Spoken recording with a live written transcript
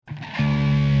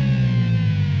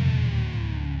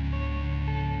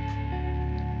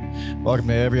Welcome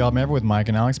to Every Album Ever with Mike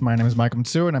and Alex. My name is Michael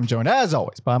Mitsui, and I'm joined, as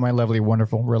always, by my lovely,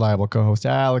 wonderful, reliable co-host,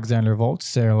 Alexander Volt.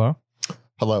 Say hello.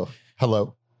 Hello.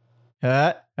 Hello.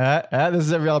 This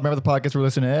is Every Album Ever, the podcast where we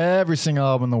listen to every single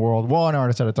album in the world, one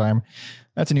artist at a time.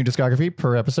 That's a new discography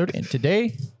per episode. And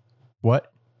today,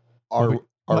 what? What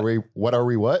are we? What? What are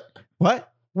we? What?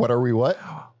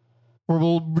 We're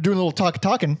doing a little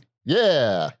talking.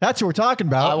 Yeah. That's what we're talking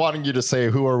about. I wanted you to say,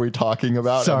 who are we talking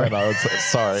about? Sorry. And then I was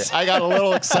sorry. I got a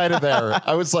little excited there.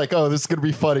 I was like, oh, this is going to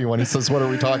be funny when he says, what are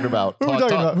we talking about? Who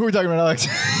are we talking about, Alex?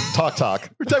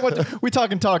 Talk. We're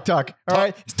talking talk. All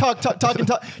right. It's talking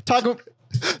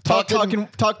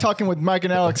with Mike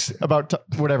and Alex about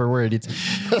whatever we're idiots.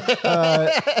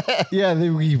 Yeah,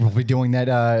 we will be doing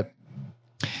that.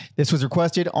 This was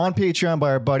requested on Patreon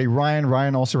by our buddy Ryan.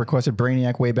 Ryan also requested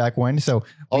Brainiac way back when. So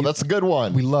that's a good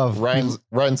one. We love Ryan's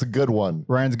a good one.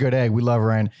 Ryan's a good egg. We love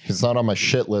Ryan. He's not on my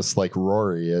shit list like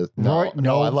Rory is. No,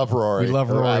 I love Rory. We love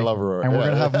Rory. I love Rory. And we're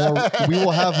gonna have more. We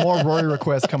will have more Rory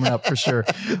requests coming up for sure.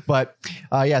 But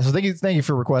yeah, so thank you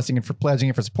for requesting and for pledging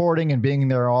and for supporting and being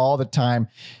there all the time.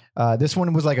 This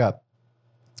one was like a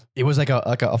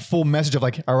full message of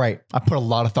like, all right, I put a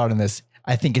lot of thought in this.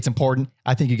 I think it's important.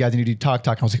 I think you guys need to do talk.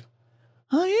 And I was like,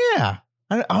 oh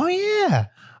yeah.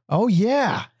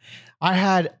 I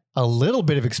had a little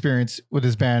bit of experience with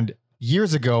this band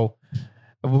years ago.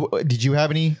 Did you have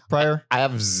any prior? I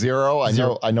have zero. I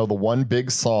know the one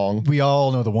big song. We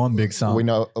all know the one big song. We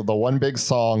know the one big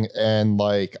song, and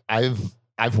like I've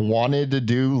wanted to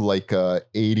do like a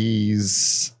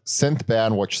 80s synth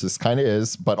band, which this kind of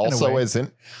is, but also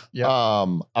isn't. Yeah.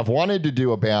 I've wanted to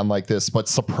do a band like this, but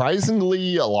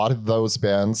surprisingly, a lot of those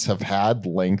bands have had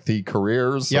lengthy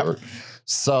careers. Yep.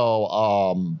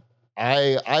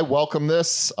 I welcome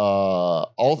this. I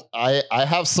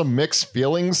have some mixed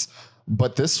feelings,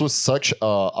 but this was such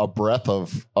a breath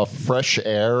of fresh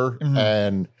air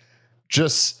and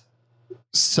just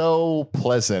so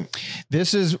pleasant.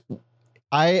 This is,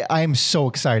 I'm so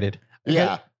excited.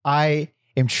 Yeah. I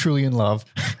am truly in love.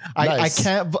 Nice.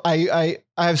 I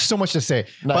have so much to say.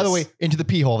 Nice. By the way, into the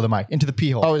pee hole of the mic, into the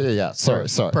pee hole. Oh yeah. Sorry.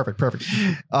 Perfect.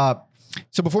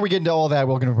 So before we get into all that,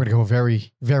 we're going to go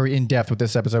very, very in depth with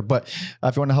this episode. But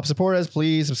if you want to help support us,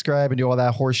 please subscribe and do all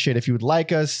that horse shit. If you would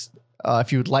like us, and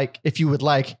if you like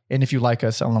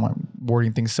us, I don't know why I'm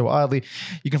wording things so oddly.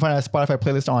 You can find a Spotify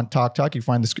playlist on Talk. You can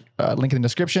find the link in the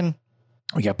description.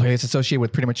 We got playlists associated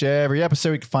with pretty much every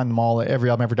episode. You can find them all at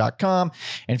everyalbumever.com.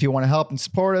 And if you want to help and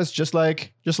support us, just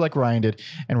like Ryan did,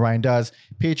 and Ryan does,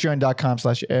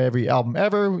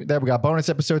 patreon.com/everyalbumever. There we got bonus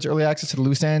episodes, early access to the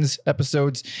loose ends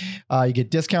episodes. You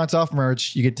get discounts off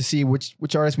merch. You get to see which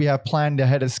artists we have planned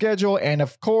ahead of schedule. And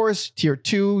of course, tier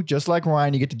 2, just like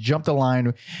Ryan, you get to jump the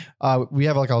line. We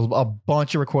have like a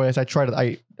bunch of requests. I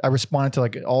responded to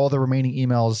like all the remaining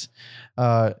emails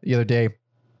the other day.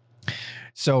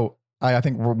 So I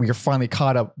think we are finally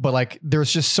caught up, but like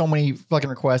there's just so many fucking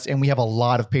requests, and we have a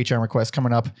lot of Patreon requests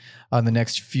coming up in the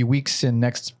next few weeks and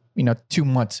next 2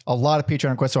 months. A lot of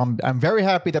Patreon requests, so I'm very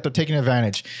happy that they're taking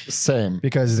advantage. Same,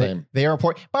 because same. They are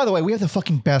important. By the way, we have the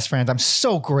fucking best fans. I'm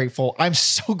so grateful. I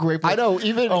know,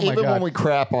 even when we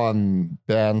crap on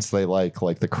bands they like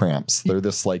the Cramps, they're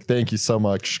just like, thank you so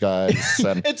much, guys.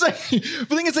 And it's like the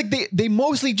thing is, like they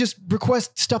mostly just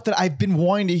request stuff that I've been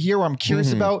wanting to hear or I'm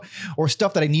curious about, or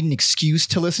stuff that I need an excuse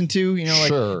to listen to.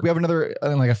 Sure. We have another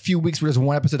like a few weeks where there's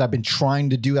one episode I've been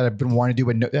trying to do that I've been wanting to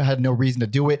do, but I had no reason to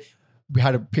do it. We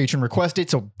had a patron request it,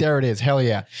 so there it is. Hell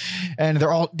yeah. And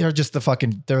they're just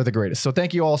they're the greatest. So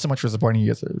thank you all so much for supporting. You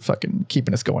guys are fucking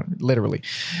keeping us going, literally.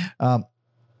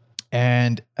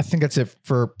 And I think that's it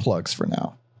for plugs for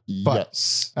now. But,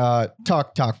 yes.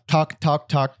 Talk.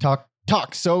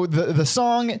 So the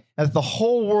song that the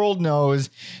whole world knows,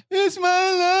 "It's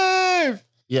My Life."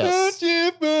 Yes. Don't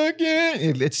you forget.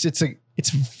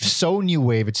 It's so new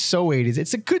wave. It's so 80s.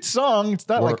 It's a good song. It's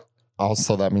not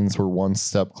Also, that means we're one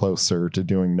step closer to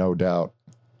doing No Doubt.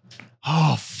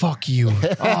 Oh, fuck you.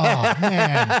 Oh,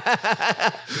 man.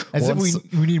 As if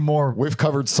we need more. We've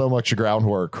covered so much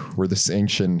groundwork. We're this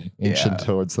ancient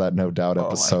towards that No Doubt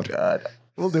episode. Oh, my God.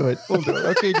 We'll do it.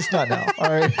 Okay, just not now.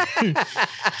 All right.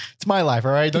 It's my life,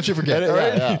 all right? Don't you forget. All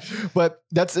right? Yeah. But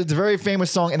it's a very famous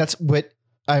song, and that's what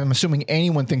I'm assuming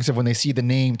anyone thinks of when they see the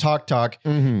name Talk.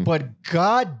 Mm-hmm. But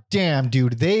goddamn,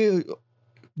 dude,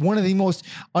 one of the most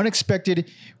unexpected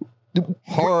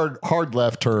hard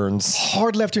left turns.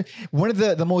 One of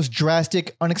the most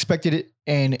drastic, unexpected,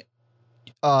 and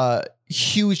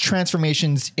huge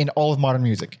transformations in all of modern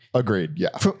music. Agreed. Yeah.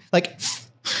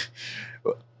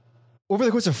 Over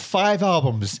the course of 5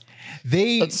 albums,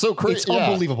 That's so crazy. It's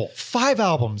unbelievable. 5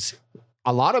 albums.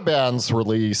 A lot of bands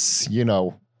release,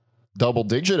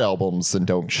 double-digit albums and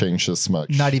don't change this much.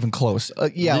 Not even close.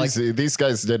 Yeah, these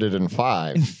guys did it in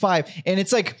 5. in 5, and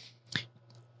it's like.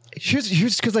 Here's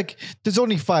because like there's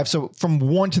only 5, so from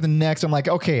one to the next, I'm like,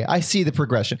 okay, I see the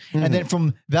progression, and then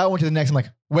from that one to the next, I'm like,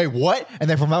 wait, what? And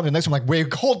then from that one to the next, I'm like, wait,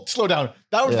 slow down.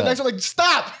 That one to the next, I'm like,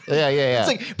 stop. Yeah. It's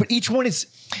like, but each one is,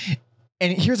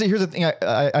 and here's the thing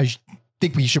I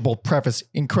think we should both preface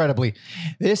incredibly.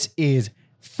 This is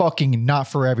fucking not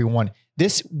for everyone.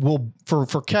 This will for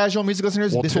casual music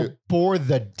listeners. This will bore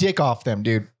the dick off them,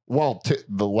 dude. Well,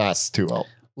 the last 2 albums.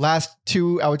 Last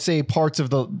 2, I would say parts of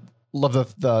the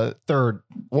third.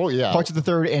 Well, yeah. Parts of the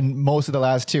third and most of the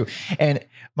last 2. And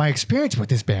my experience with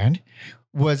this band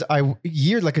was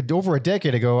over a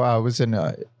decade ago, I was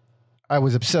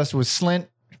obsessed with Slint.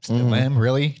 Still am,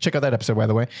 really. Check out that episode, by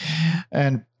the way.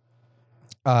 And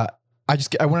I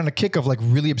went on a kick of like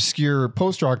really obscure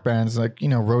post-rock bands like,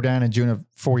 Rodan and June of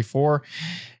 44.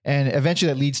 And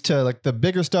eventually that leads to like the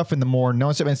bigger stuff and the more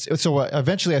known stuff. And so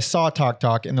eventually I saw Talk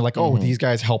Talk and they're like, oh, these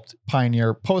guys helped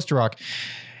pioneer post-rock.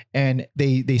 And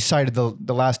they cited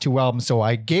the last 2 albums. So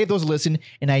I gave those a listen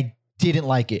and I didn't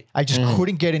like it. I just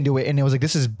couldn't get into it. And it was like,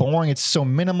 this is boring. It's so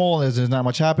minimal. There's not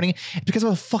much happening. It's because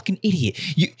I'm a fucking idiot.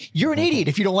 You're an idiot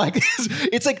if you don't like this.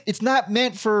 It's like, it's not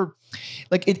meant for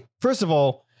like it. First of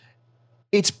all,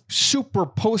 it's super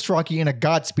post-rocky in a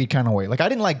Godspeed kind of way. Like I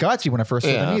didn't like Godspeed when I first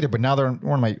heard them either, but now they're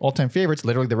one of my all-time favorites.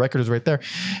 Literally the record is right there.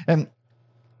 And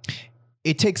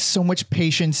it takes so much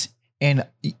patience. And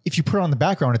if you put it on the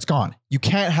background, it's gone. You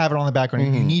can't have it on the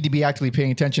background. You need to be actively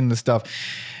paying attention to this stuff.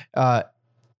 And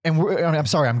I'm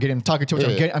sorry, I'm talking too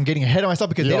much. I'm getting ahead of myself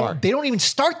because they don't even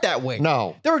start that way.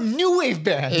 No, they're a new wave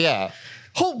band. Yeah.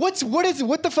 What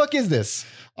the fuck is this?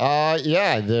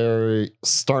 They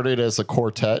started as a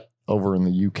quartet over in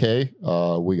the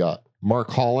UK. We got Mark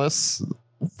Hollis,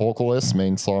 vocalist,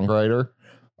 main songwriter,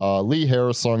 Lee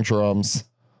Harris on drums,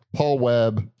 Paul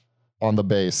Webb on the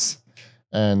bass,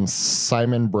 and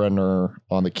Simon Brenner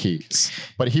on the keys.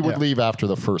 But he would leave after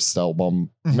the first album,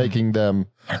 making them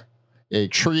a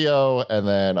trio. And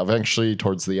then eventually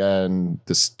towards the end,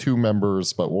 this 2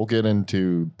 members, but we'll get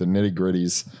into the nitty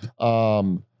gritties.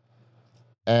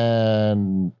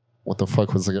 And what the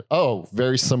fuck was it? Oh,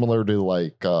 very similar to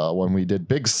like when we did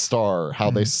Big Star, how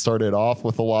they started off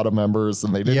with a lot of members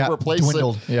and they didn't replace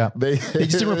dwindled. it. Yeah. They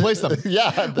just didn't replace them.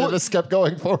 Yeah. They just kept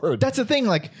going forward. That's the thing.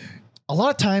 Like, a lot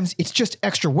of times it's just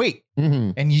extra weight,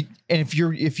 and if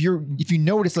you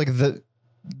notice like the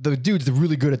dudes that are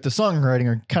really good at the songwriting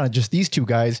are kind of just these 2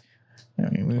 guys. I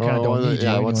mean, we kind of don't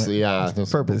need what's the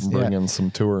purpose? Bring in some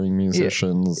touring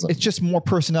musicians. It's just more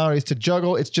personalities to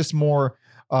juggle. It's just more.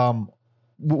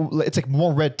 It's like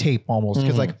more red tape almost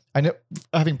because like I know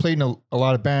having played in a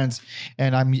lot of bands,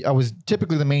 and I was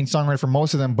typically the main songwriter for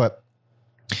most of them, but.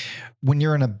 When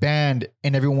you're in a band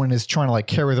and everyone is trying to like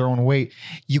carry their own weight,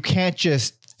 you can't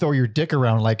just throw your dick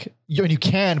around like you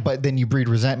can, but then you breed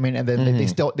resentment and then they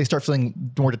start feeling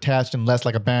more detached and less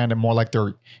like a band and more like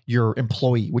they're your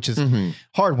employee, which is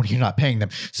hard when you're not paying them.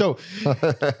 So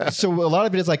a lot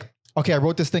of it is like, okay, I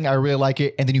wrote this thing, I really like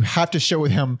it, and then you have to show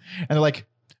them, and they're like,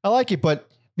 I like it, but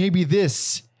maybe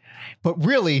this, but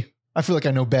really. I feel like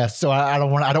I know best, so I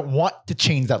don't want to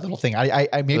change that little thing.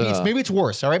 Maybe it's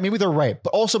worse. All right, maybe they're right,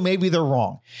 but also maybe they're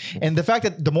wrong. And the fact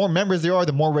that the more members there are,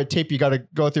 the more red tape you got to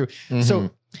go through. So,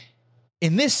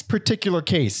 in this particular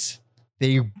case,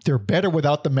 they're better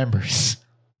without the members.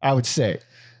 I would say.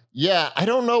 Yeah, I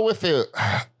don't know if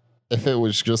it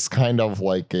was just kind of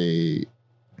like a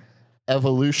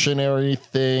evolutionary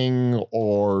thing,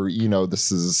 or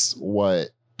this is what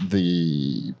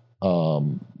the.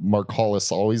 Mark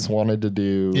Hollis always wanted to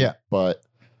do. Yeah. But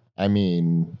I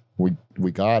mean,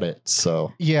 we got it.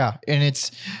 So yeah. And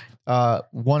it's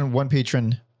one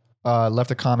patron left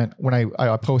a comment when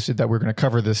I posted that we're going to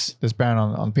cover this band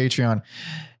on Patreon.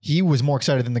 He was more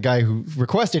excited than the guy who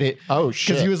requested it. Oh shit.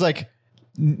 Because he was like,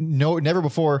 no, never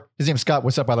before. His name's Scott.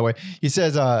 What's up, by the way? He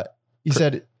says, he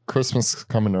said Christmas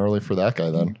coming early for that guy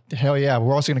then. Hell yeah.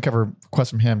 We're also going to cover requests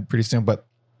from him pretty soon, but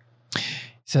he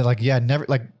said like, yeah, never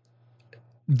like,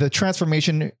 the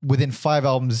transformation within 5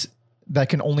 albums that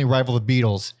can only rival the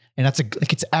Beatles. And that's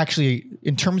it's actually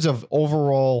in terms of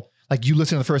overall, like you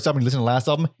listen to the first album, you listen to the last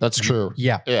album. That's true.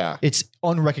 Yeah. Yeah. It's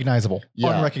unrecognizable.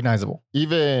 Yeah. Unrecognizable.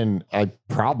 Even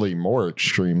probably more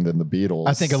extreme than the Beatles.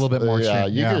 I think a little bit more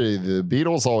extreme. The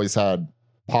Beatles always had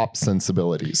pop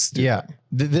sensibilities. Yeah.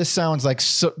 This sounds like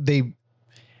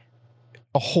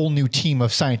a whole new team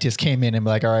of scientists came in and be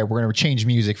like, all right, we're going to change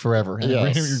music forever. And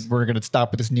we're going to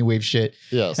stop with this new wave shit.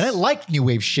 Yes. And I like new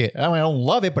wave shit. I mean, I don't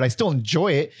love it, but I still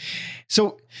enjoy it.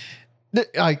 So,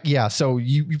 so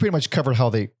you pretty much covered how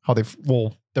they,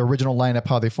 well, the original lineup,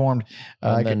 how they formed.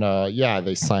 And then,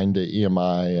 they signed to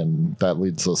EMI, and that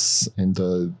leads us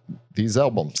into these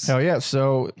albums. Hell yeah.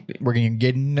 So we're going to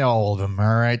get into all of them.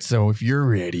 All right. So if you're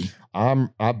ready.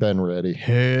 I've been ready.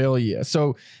 Hell yeah.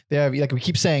 So they have, like we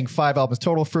keep saying, 5 albums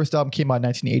total. First album came out in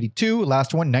 1982.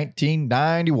 Last one,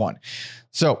 1991.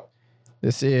 So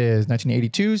this is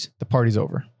 1982's The Party's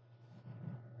Over.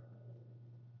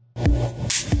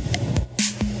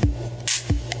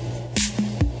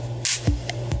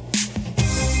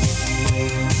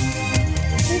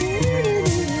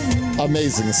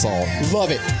 Amazing song.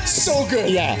 Love it. So good.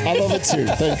 Yeah, I love it too.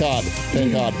 Thank God.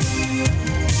 Thank God.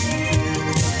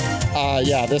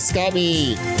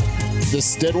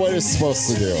 This did what it's supposed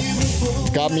to do.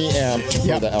 Got me amped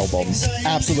for the album.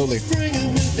 Absolutely.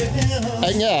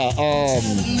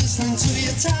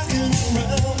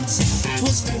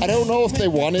 And I don't know if they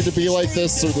wanted to be like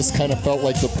this or this kind of felt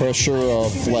like the pressure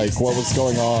of like what was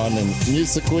going on and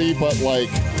musically, but like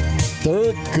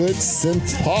they're a good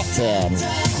synth pop band.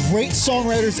 Great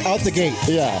songwriters out the gate.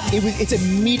 Yeah. It's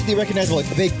immediately recognizable. Like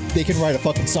they can write a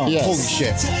fucking song. Yes. Holy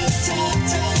shit.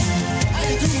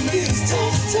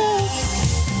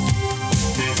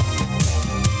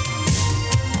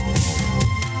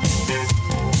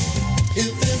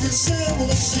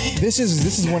 This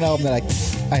is one album that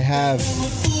I have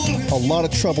a lot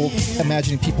of trouble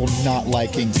imagining people not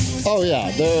liking. Oh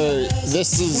yeah,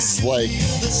 this is like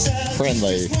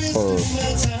friendly for,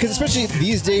 because especially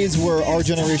these days where our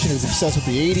generation is obsessed with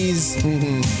the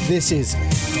 80s, this is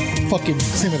fucking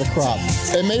cream of the crop.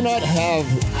 It may not have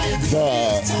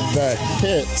the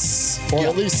hits, or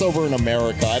at least over in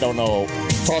America. I don't know.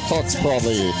 Talk's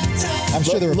probably I'm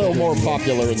sure they're a little more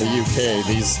popular in the UK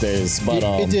these days, but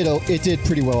it did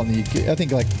pretty well in the UK. I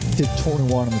think like did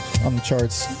 21 on the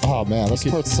charts. Oh man, this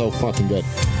part's so fucking good.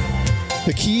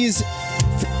 The keys,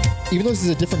 even though this is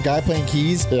a different guy playing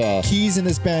keys, keys in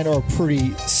this band are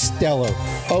pretty stellar.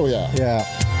 Oh yeah. Yeah.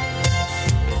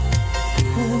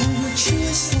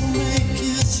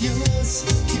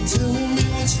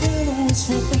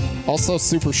 Also,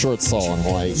 super short song.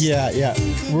 Like, yeah.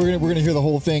 We're gonna hear the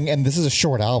whole thing, and this is a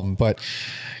short album, but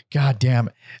god damn,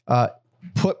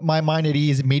 put my mind at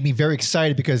ease. It made me very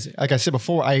excited because, like I said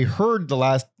before, I heard the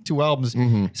last 2 albums,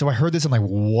 so I heard this. I'm like,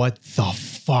 what the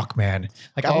fuck, man?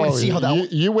 Like, I want to see how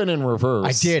that. You went in reverse.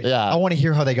 I did. Yeah. I want to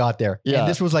hear how they got there. Yeah. And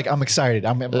this was like, I'm excited.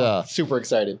 I'm super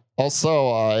excited.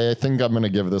 Also, I think I'm going to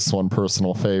give this one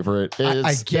personal favorite.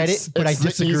 I get it, but I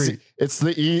disagree. It's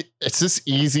just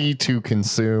easy to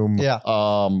consume. Yeah.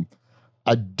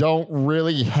 I don't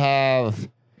really have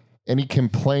any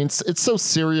complaints. It's so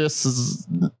serious. It's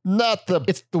not the.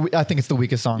 I think it's the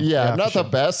weakest song. Yeah, not the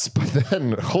best. But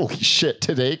then, holy shit,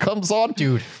 Today comes on,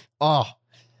 dude. Oh.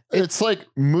 It's like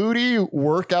moody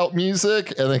workout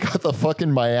music, and they got the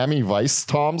fucking Miami Vice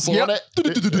toms on it.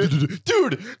 Dude,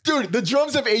 the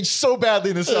drums have aged so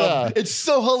badly in this song. It's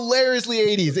so hilariously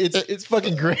 80s. It's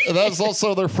fucking great. That's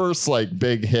also their first like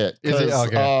big hit. Is it?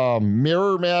 Okay.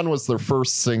 Mirror Man was their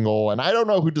first single, and I don't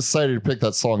know who decided to pick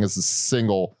that song as a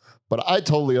single, but I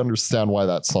totally understand why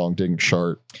that song didn't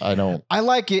chart. I don't. I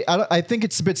like it. I think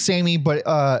it's a bit samey, but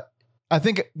I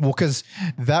think, because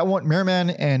that one, Mirror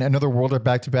Man and Another World are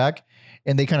back to back,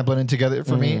 and they kind of blend in together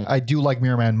for me. I do like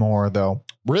Mirror Man more, though.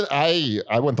 Really,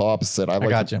 I went the opposite. I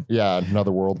got you. Yeah,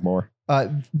 Another World more.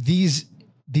 These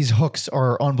hooks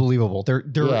are unbelievable. They're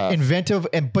inventive,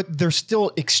 but they're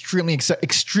still extremely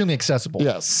accessible.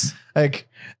 Yes. Like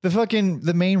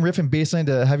the main riff and bass line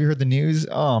to Have You Heard the News?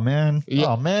 Oh man. Yeah.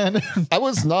 Oh man. I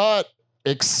was not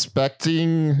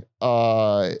expecting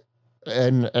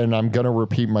and I'm gonna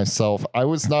repeat myself, I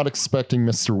was not expecting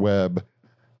Mr. Webb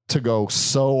to go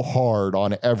so hard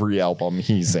on every album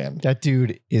he's in. That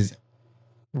dude is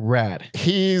rad.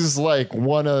 He's like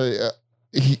one of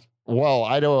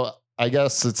I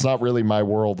guess it's not really my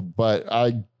world, but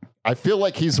I feel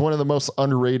like he's one of the most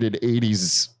underrated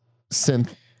 80s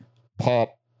synth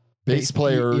pop bass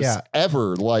players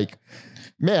ever. Like,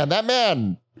 man, that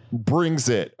man brings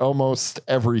it almost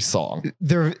every song.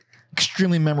 They're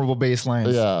extremely memorable bass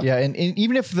lines. Yeah. And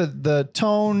even if the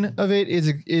tone of it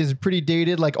is pretty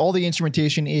dated, like all the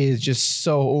instrumentation is just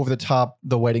so over the top.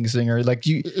 The Wedding Singer, like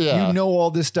you know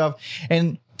all this stuff,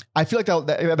 and I feel like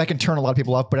that can turn a lot of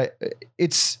people off. But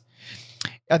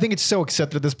I think it's so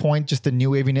accepted at this point. Just the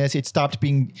new waviness. It stopped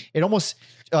being. It almost.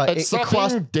 It stopped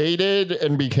being dated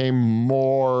and became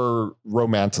more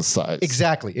romanticized.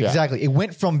 Exactly. It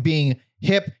went from being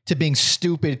hip to being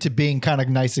stupid to being kind of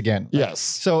nice again. Yes.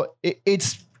 So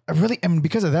it's really, I mean,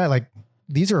 because of that, like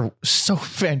these are so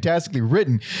fantastically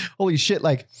written. Holy shit.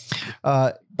 Like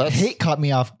Hate caught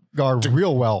me off guard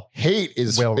real well. Hate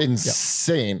is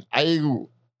insane.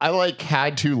 I like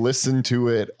had to listen to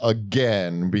it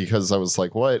again because I was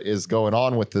like, what is going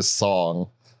on with this song?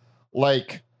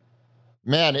 Like,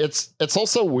 man, it's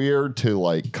also weird to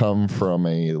like come from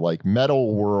a like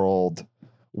metal world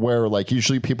where like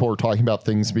usually people are talking about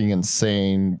things being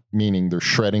insane, meaning there's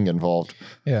shredding involved.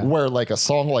 Yeah. Where like a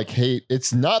song like Hate,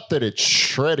 it's not that it's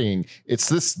shredding, it's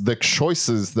the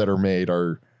choices that are made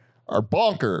are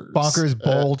bonkers.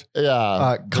 Bold.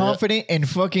 Confident and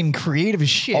fucking creative as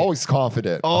shit. Always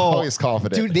confident. Always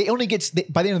confident.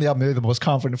 Dude, by the end of the album, they're the most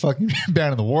confident fucking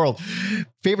band in the world.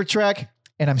 Favorite track,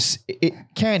 and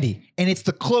Candy, and it's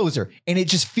the closer, and it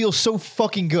just feels so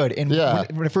fucking good. And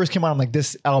when it first came out, I'm like,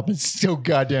 this album is so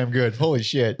goddamn good. Holy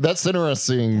shit. That's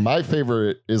interesting. My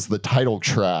favorite is the title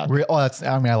track.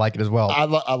 I like it as well. I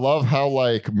love how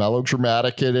like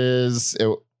melodramatic it is.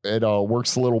 It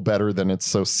works a little better than it's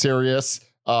so serious.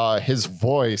 His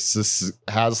voice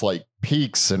has like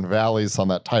peaks and valleys on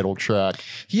that title track.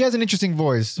 He has an interesting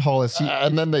voice, Hollis.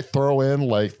 And then they throw in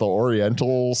like the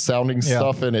Oriental sounding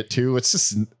stuff in it too. It's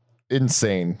just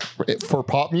insane for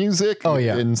pop music. Oh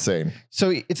yeah, insane.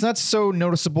 So it's not so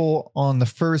noticeable on the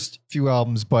first few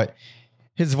albums, but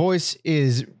his voice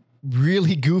is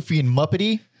really goofy and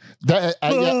muppety.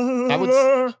 I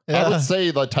would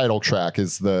say the title track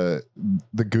is the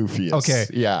goofiest. Okay,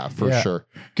 yeah, for sure.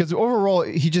 Because overall,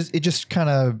 it just kind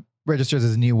of registers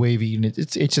as new wavy, and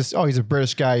it's just he's a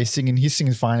British guy. He's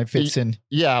singing fine. It fits in.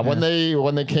 Yeah, when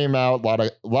they came out,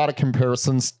 a lot of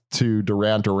comparisons to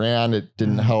Duran Duran. It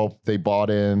didn't help. They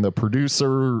bought in the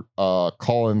producer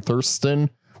Colin Thurston,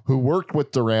 who worked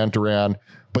with Duran Duran,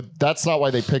 but that's not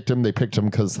why they picked him. They picked him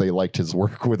because they liked his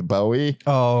work with Bowie.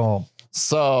 Oh.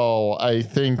 So I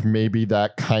think maybe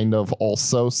that kind of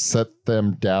also set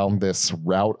them down this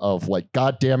route of like,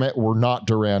 God damn it, we're not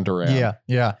Duran Duran.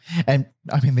 Yeah. And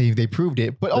I mean, they proved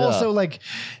it, but also like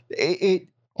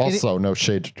no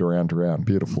shade to Duran Duran.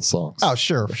 Beautiful songs. Oh,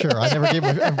 sure. I never gave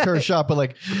him a fair shot, but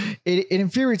like it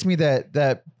infuriates me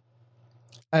that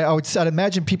I'd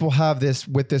imagine people have this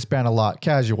with this band a lot,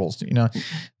 casuals,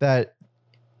 that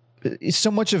so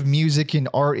much of music and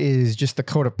art is just the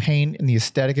coat of paint and the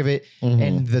aesthetic of it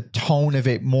and the tone of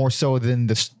it more so than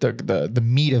the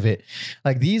meat of it.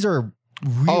 Like these are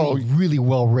really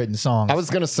well written songs. I was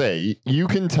gonna say you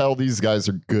can tell these guys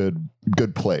are good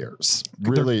players.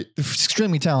 Really, they're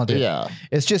extremely talented. Yeah,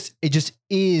 it just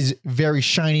is very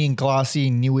shiny and glossy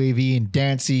and new wavy and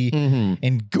dancey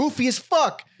and goofy as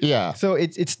fuck. Yeah. So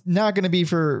it's not going to be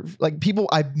for like people.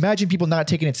 I imagine people not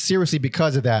taking it seriously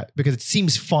because of that, because it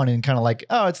seems fun and kind of like,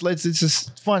 it's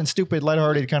just fun, stupid,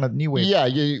 lighthearted kind of new wave. Yeah.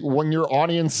 When your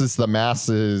audience is the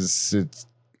masses, it's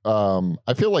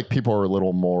I feel like people are a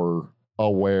little more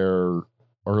aware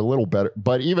or a little better,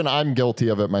 but even I'm guilty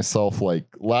of it myself. Like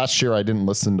last year, I didn't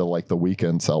listen to like the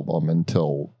Weeknd's album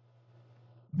until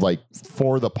like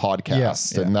for the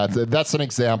podcast. And that's an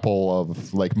example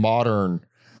of like modern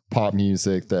pop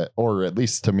music that, or at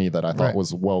least to me, that I thought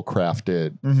was well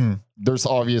crafted. There's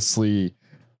obviously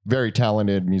very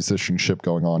talented musicianship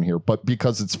going on here, but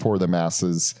because it's for the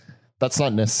masses, that's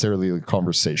not necessarily the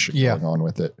conversation going on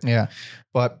with it. Yeah.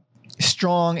 But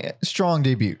strong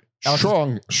debut.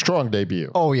 Strong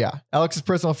debut. Oh yeah. Alex's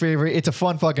personal favorite. It's a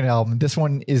fun fucking album. This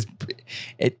one is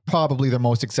probably the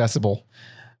most accessible.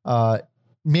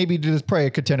 Maybe there's probably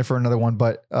a contender for another one,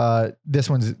 but this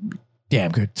one's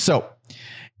damn good. So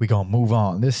we gonna move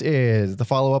on. This is the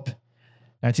follow-up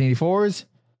 1984's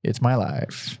It's My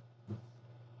Life.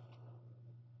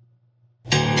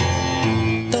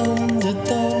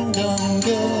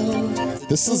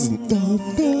 This is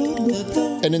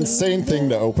an insane thing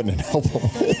to open an album.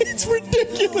 It's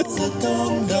ridiculous.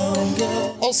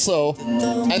 Also,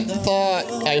 I thought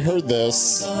I heard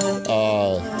this.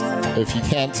 If you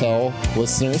can't tell,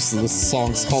 listeners, this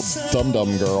song's called Dum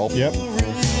Dum Girl. Yep.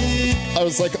 I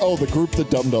was like, the group The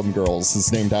Dum Dum Girls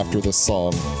is named after this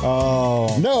song.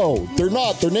 Oh. No, they're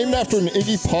not. They're named after an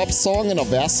Iggy Pop song and a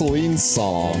Vaseline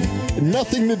song.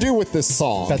 Nothing to do with this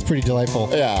song. That's pretty delightful.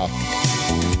 Yeah.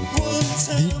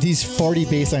 These farty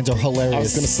bass lines are hilarious. I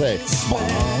was going to say.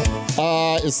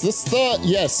 Is this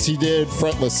yes, he did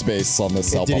fretless bass on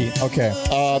this album. Did he? Okay.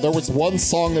 There was one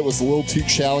song that was a little too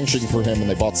challenging for him and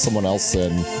they brought someone else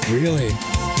in. Really?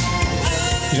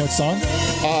 You know what song?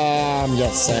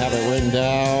 Yes, I have it written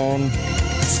down.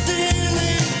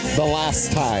 The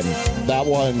Last Time. That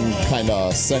one kind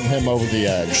of sent him over the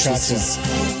edge. Gotcha.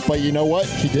 But you know what?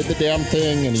 He did the damn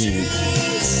thing and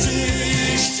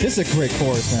This is a great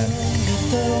chorus, man.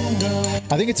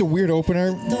 I think it's a weird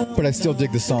opener, but I still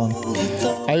dig the song.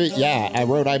 I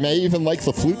wrote, I may even like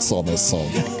the flutes on this song.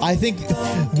 I think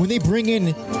when they bring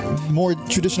in more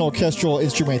traditional orchestral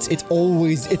instruments, it's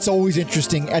always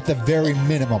interesting at the very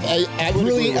minimum. I would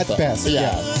really agree with at that. best.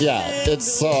 Yeah.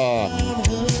 It's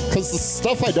because the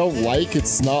stuff I don't like,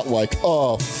 it's not like,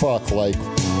 oh fuck, like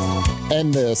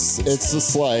end this. It's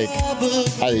just like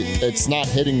it's not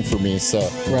hitting for me. So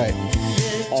Right.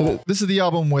 So this is the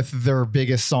album with their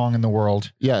biggest song in the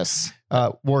world. yes,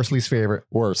 Worst, least favorite.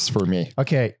 worse for me.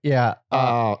 Okay, yeah.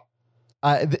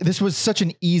 This was such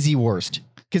an easy worst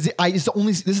because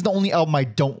this is the only album I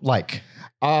don't like.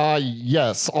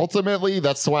 Yes, ultimately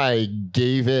that's why I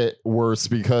gave it worse,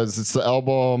 because it's the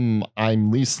album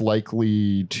I'm least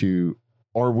likely to,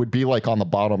 or would be like on the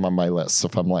bottom of my list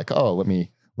if I'm like, oh, let me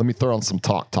throw on some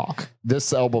talk.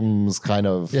 This album's kind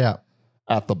of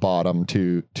at the bottom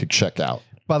to check out.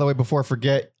 By the way, before I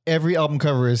forget, every album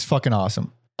cover is fucking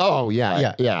awesome. Oh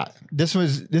yeah. This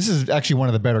is actually one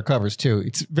of the better covers too.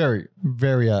 It's very,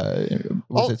 very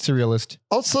surrealist.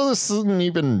 Also, this isn't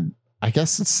even. I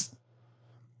guess it's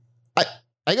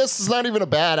not even a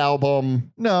bad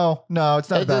album. No, it's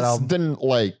not a bad album. Didn't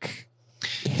like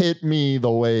hit me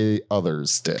the way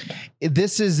others did.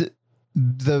 This is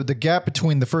the gap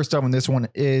between the first album and this one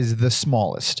is the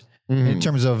smallest in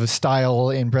terms of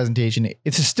style and presentation.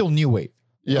 It's still new wave.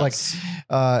 Yes.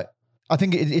 Like, I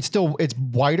think it's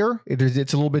wider.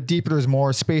 It's a little bit deeper. There's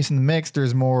more space in the mix.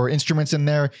 There's more instruments in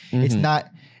there. It's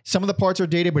not. Some of the parts are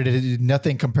dated, but it is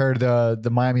nothing compared to the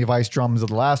Miami Vice drums of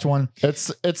the last one.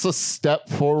 It's a step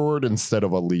forward instead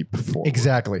of a leap forward.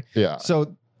 Exactly. Yeah.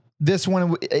 So this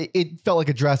one, it felt like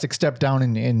a drastic step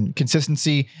down in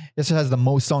consistency. This has the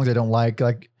most songs I don't like.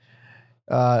 Like,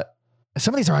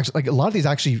 some of these are actually, like, a lot of these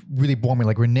actually really bore me.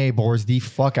 Like Renee bores the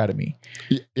fuck out of me.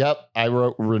 Yep. I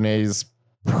wrote Renee's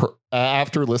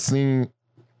after listening.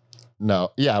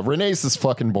 No. Yeah. Renee's is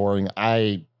fucking boring.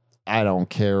 I don't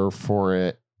care for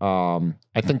it.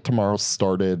 I think Tomorrow's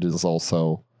Started is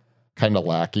also kind of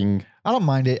lacking. I don't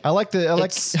mind it. I like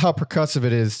how percussive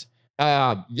it is.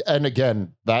 And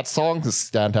again, that song, the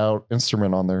standout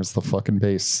instrument on there is the fucking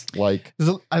bass. Like,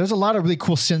 there's a lot of really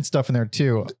cool synth stuff in there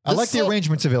too. I like the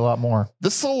arrangements of it a lot more.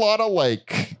 This is a lot of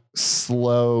like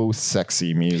slow,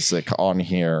 sexy music on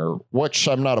here, which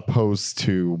I'm not opposed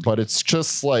to, but it's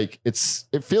just like it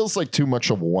feels like too much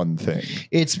of one thing.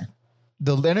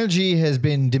 The energy has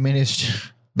been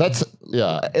diminished. That's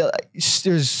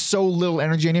There's so little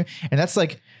energy in here, and that's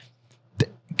like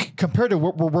compared to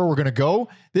where we're gonna go.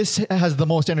 This has the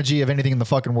most energy of anything in the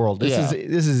fucking world. This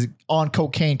is on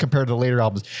cocaine compared to the later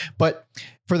albums. But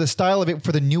for the style of it,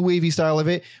 for the new wavy style of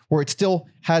it, where it still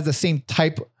has the same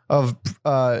type of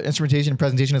instrumentation and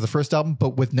presentation as the first album,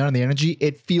 but with none of the energy,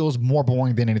 it feels more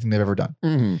boring than anything they've ever done.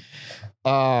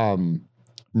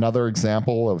 Another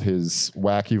example of his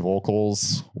wacky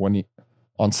vocals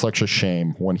on Such a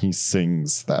Shame, when he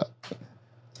sings that.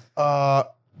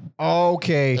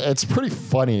 Okay. It's pretty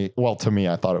funny. Well, to me,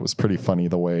 I thought it was pretty funny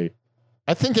the way.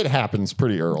 I think it happens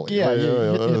pretty early. Yeah,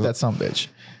 hit that son of a bitch.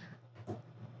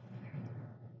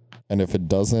 And if it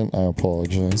doesn't, I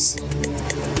apologize.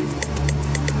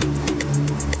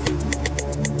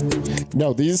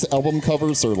 No, these album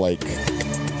covers are like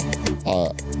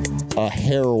a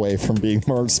hair away from being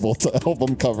merciful to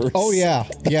album covers. Oh yeah,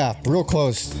 real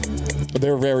close.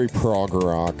 They're very prog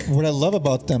rock. What I love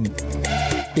about them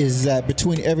is that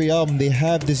between every album they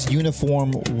have this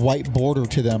uniform white border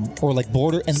to them, or like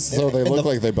border, and so they look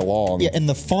like they belong. Yeah, and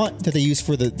the font that they use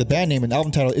for the band name and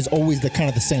album title is always the kind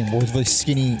of the same, where it's very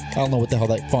skinny. I don't know what the hell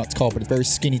that font's called, but it's very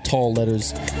skinny, tall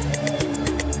letters.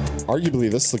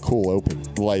 Arguably, this is a cool open.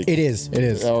 Like it is,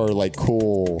 or like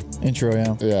cool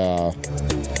intro. Yeah.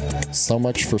 So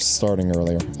much for starting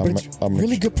earlier. I'm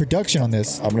really good production on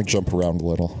this. I'm gonna jump around a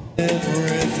little.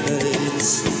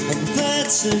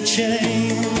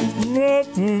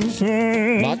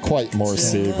 Not quite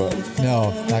Morrissey, but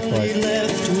no, not quite.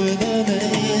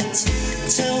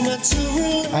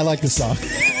 I like the song.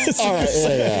 All right,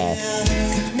 yeah.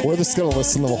 We're just gonna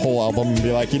listen to the whole album and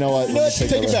be like, you know what?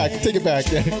 Take it back. Take it back.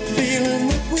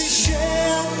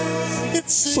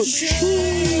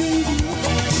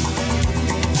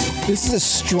 This is a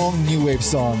strong new wave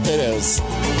song. It is.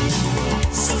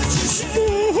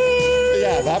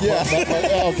 Yeah, that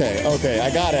part. Okay.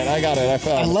 I got it.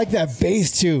 I like that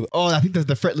bass too. Oh, I think the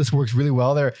fretless works really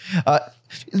well there.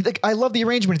 I love the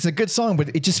arrangement. It's a good song, but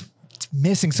it's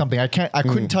missing something. I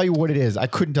couldn't tell you what it is. I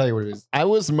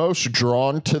was most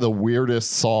drawn to the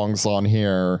weirdest songs on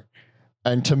here,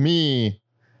 and to me,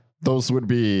 those would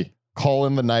be "Call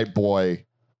in the Night Boy,"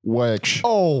 which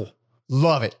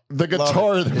love it. The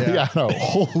guitar, the piano,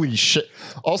 holy shit!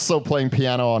 Also playing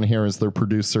piano on here is their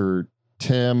producer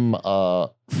Tim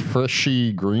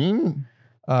Frishy Green.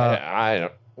 I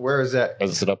don't. Where is that?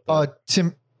 Is it up there?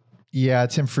 Tim. Yeah,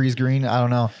 Tim Freeze Green. I don't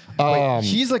know. Wait,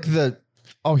 he's like the.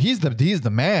 Oh, he's the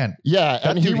man. Yeah,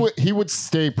 That and dude- he would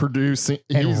stay producing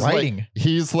And he's writing. Like,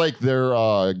 he's like their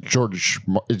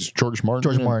it's George Martin.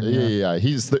 George Martin, Yeah.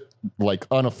 He's the like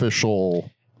unofficial.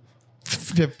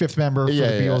 Fifth member for Yeah,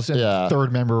 the Beatles and yeah.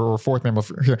 third member or fourth member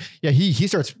for here. Yeah, he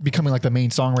starts becoming like the main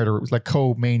songwriter, like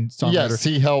co-main songwriter. Yes,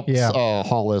 he helps Yeah.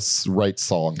 Hollis write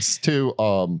songs too.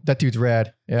 That dude's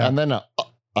rad. Yeah. And then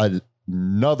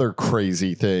another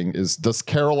crazy thing is, does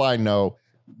Caroline know?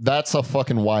 That's a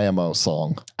fucking YMO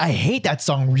song. I hate that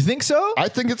song. You think so? I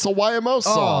think it's a YMO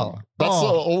song.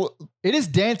 It is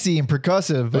dancey and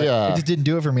percussive, but Yeah. it just didn't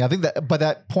do it for me. I think that by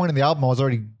that point in the album, I was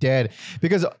already dead.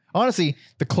 Because honestly,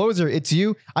 the closer, It's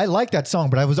You, I like that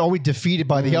song, but I was always defeated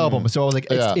by the album. So I was like,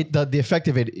 Yeah. the effect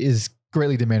of it is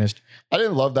greatly diminished. I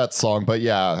didn't love that song, but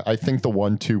yeah, I think the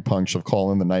 1-2 punch of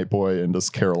Calling the Night Boy and Does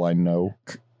Caroline Know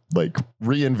like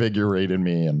reinvigorated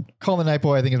me. And Call the Night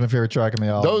Boy, I think, is my favorite track in the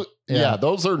album.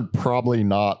 those are probably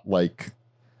not like,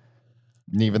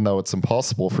 even though it's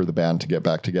impossible for the band to get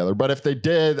back together. But if they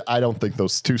did, I don't think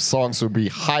those two songs would be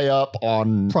high up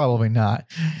on. Probably not.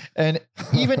 And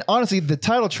even honestly, the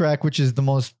title track, which is their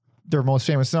most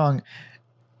famous song,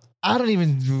 I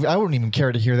wouldn't even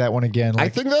care to hear that one again. I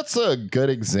Like, think that's a good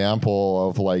example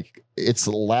of like, it's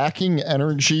lacking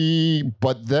energy,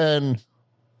 but then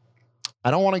I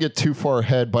don't want to get too far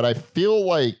ahead, but I feel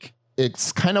like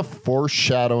it's kind of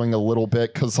foreshadowing a little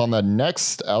bit, because on the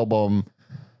next album,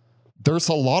 there's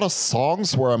a lot of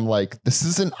songs where I'm like, this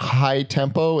isn't high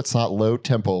tempo, it's not low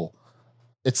tempo.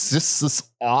 It's just this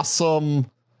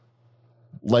awesome,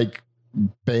 like,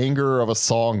 banger of a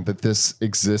song that this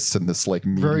exists in this like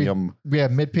medium.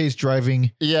 mid-pace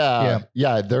driving. Yeah.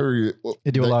 They're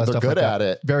They do a lot of they're stuff good like at that.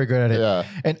 it. Very good at it. Yeah.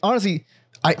 And honestly,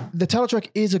 the title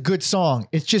track is a good song.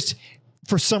 It's just,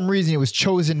 for some reason, it was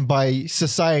chosen by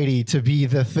society to be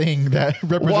the thing that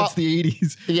represents the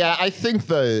 80s. Yeah, I think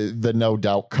the No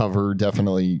Doubt cover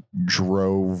definitely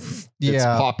drove its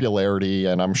Yeah. popularity,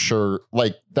 and I'm sure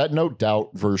like that No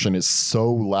Doubt version is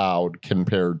so loud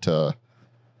compared to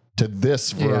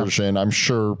this Yeah. version. I'm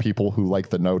sure people who like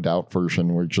the No Doubt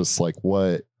version were just like,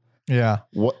 what? Yeah.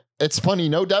 It's funny,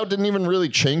 No Doubt didn't even really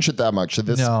change it that much.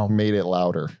 This No. made it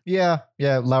louder. Yeah.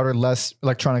 Louder, less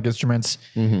electronic instruments.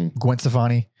 Mm-hmm. Gwen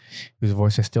Stefani, whose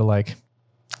voice I still like.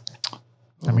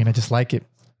 I mean, I just like it.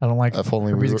 I don't like If only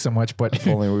her we music were- so much, but If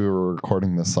only we were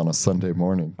recording this on a Sunday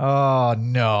morning. oh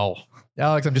no,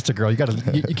 Alex, I'm just a girl. You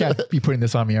can't be putting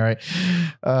this on me. All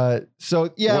right.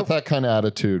 So yeah. With that kind of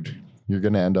attitude, you're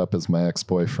going to end up as my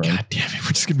ex-boyfriend. God damn it.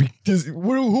 We're just going to be,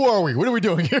 who are we? What are we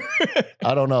doing here?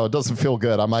 I don't know. It doesn't feel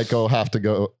good. I might have to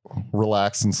go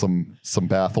relax in some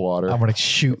bath water. I'm going to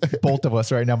shoot both of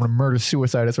us right now. I'm going to murder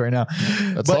suicide us right now.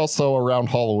 It's But- also around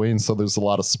Halloween, so there's a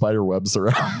lot of spider webs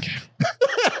around.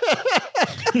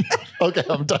 Okay,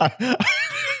 I'm done.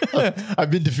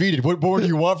 I've been defeated. What more do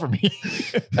you want from me?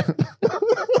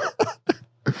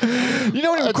 You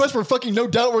know how many requests for fucking No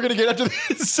Doubt we're going to get after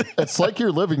this? It's like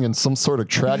you're living in some sort of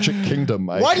tragic kingdom,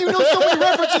 Mike. Why do you know so many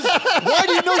references? Why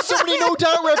do you know so many No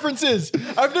Doubt references?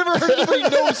 I've never heard anybody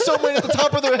know so many at the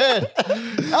top of their head.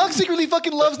 Alex secretly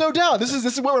fucking loves No Doubt. This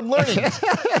is what I'm learning.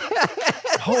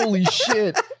 Holy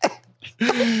shit.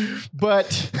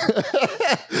 But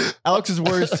Alex's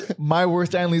worst, my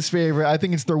worst, and least favorite. I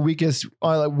think it's their weakest,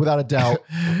 without a doubt.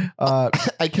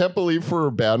 I can't believe for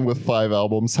a band with 5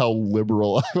 albums how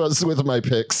liberal I was with my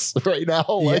picks right now.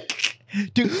 Like,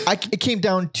 Dude, it came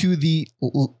down to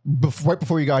right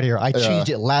before you got here. I changed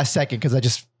it last second because I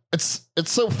just. it's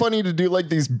so funny to do like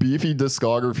these beefy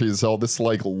discographies, all this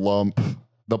like lump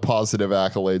the positive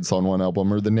accolades on one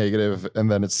album or the negative,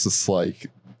 and then it's just like,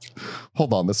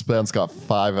 hold on, this band's got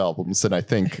 5 albums, and I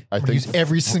think Use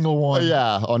every single one.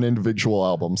 yeah, on individual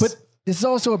albums. But this is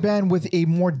also a band with a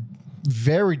more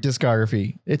varied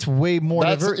discography. It's way more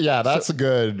diverse. That's a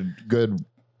good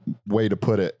way to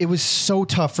put it. It was so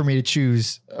tough for me to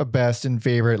choose a best and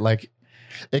favorite. Like,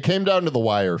 It came down to the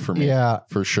wire for me. Yeah.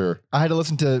 For sure. I had to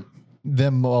listen to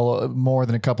them more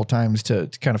than a couple times to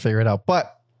kind of figure it out.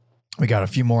 But we got a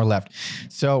few more left.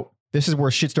 So this is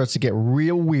where shit starts to get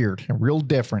real weird and real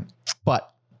different. But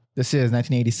this is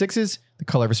 1986's The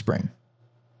Color of Spring.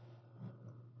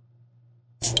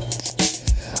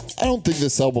 I don't think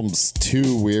this album's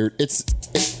too weird.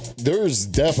 There's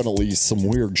definitely some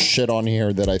weird shit on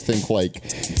here that I think like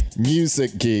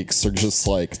music geeks are just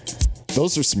like,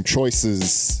 those are some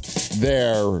choices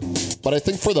there. But I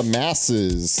think for the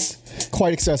masses,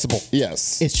 Quite accessible.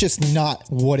 yes. It's just not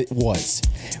what it was.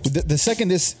 The second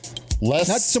this Less,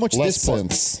 not so much less this part.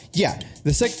 synths. Yeah,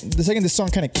 the second this song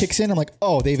kind of kicks in, I'm like,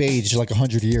 oh, they've aged like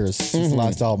 100 years since the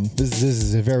last album. This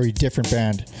is a very different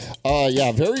band.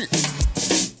 Yeah, very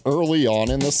early on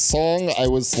in this song, I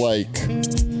was like,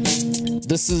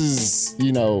 this is,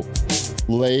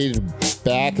 laid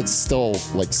back. It's still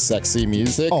like sexy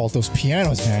music. Oh, those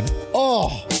pianos, man.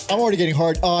 Oh, I'm already getting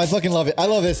hard. Oh, I fucking love it. I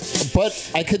love this.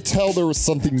 But I could tell there was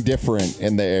something different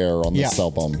in the air on this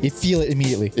album. You feel it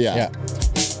immediately. Yeah.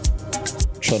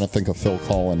 Trying to think of Phil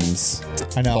Collins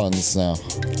I know. puns now.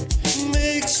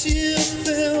 Makes you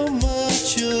feel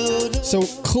much older. So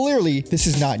clearly, this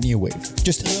is not new wave.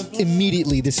 Just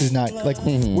immediately, this is not like.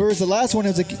 Whereas the last one, it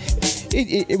was like,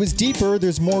 it was deeper.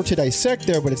 There's more to dissect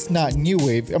there, but it's not new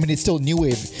wave. I mean, it's still new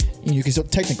wave. You can still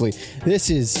technically. This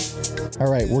is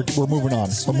all right. We're moving on.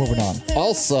 We're moving on.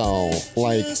 Also,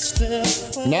 like,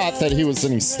 not that he was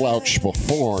any slouch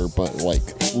before, but like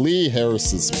Lee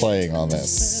Harris's playing on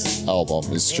this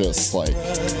album is just like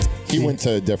he went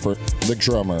to the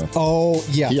drummer. Oh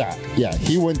yeah. Yeah,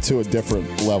 he went to a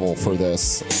different level for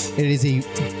this. It is a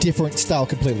different style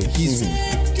completely. He's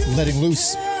letting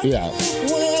loose, Yeah.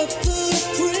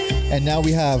 and now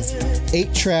we have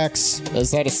 8 tracks.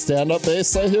 Is that a stand-up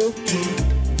bass I hear?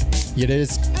 It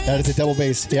is. That is a double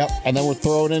bass. Yep. And then we're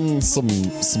throwing in some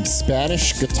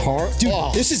Spanish guitar. Dude,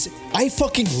 Oh, I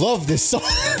fucking love this song.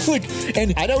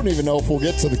 And I don't even know if we'll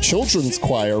get to the children's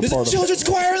choir there's part a children's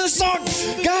choir in the song.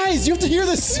 Guys, you have to hear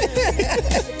this.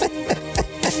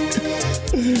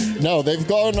 of. No, they've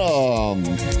gone.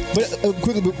 But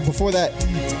quickly before that,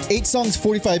 8 songs,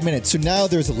 45 minutes. So now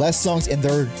there's less songs and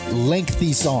they're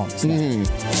lengthy songs. Now.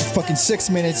 Fucking 6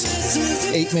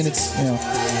 minutes, 8 minutes.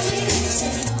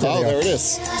 Oh, there it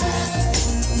is.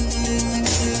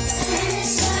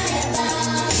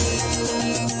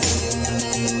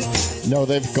 No,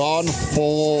 they've gone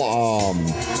full.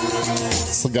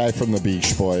 It's the guy from the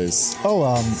Beach Boys. Oh,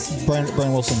 Brian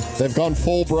Wilson. They've gone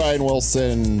full Brian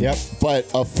Wilson. Yep.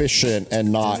 But efficient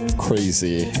and not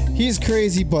crazy. He's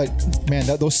crazy, but man,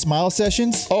 those smile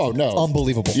sessions. Oh no,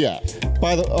 Unbelievable. Yeah.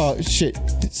 By the shit.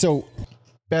 So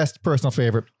Best personal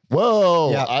favorite.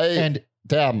 Whoa. Yeah,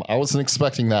 Damn, I wasn't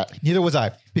expecting that. Neither was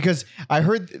I, because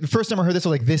the first time I heard this, I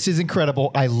was like, this is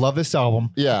incredible. I love this album.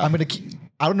 Yeah. I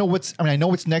don't know I know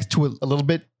what's next to it a little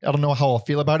bit. I don't know how I'll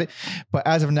feel about it, but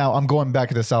as of now, I'm going back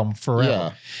to this album forever.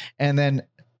 Yeah. And then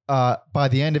by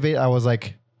the end of it, I was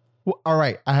like, well, all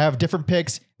right, I have different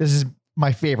picks. This is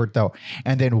my favorite though.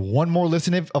 And then one more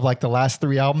listen of like the last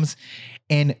 3 albums,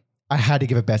 and I had to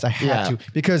give it best. I had to,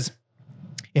 because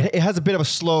it has a bit of a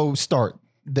slow start.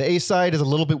 The A side is a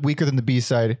little bit weaker than the B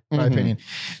side, in my opinion.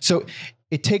 So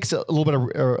it takes a little bit of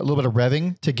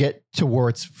revving to get to where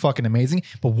it's fucking amazing.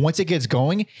 But once it gets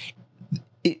going,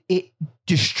 it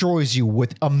destroys you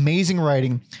with amazing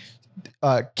writing.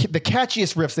 The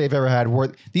catchiest riffs they've ever had,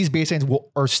 where these bass lines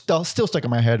are still stuck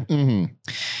in my head.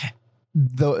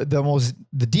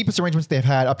 The deepest arrangements they've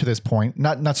had up to this point,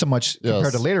 not so much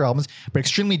compared to later albums, but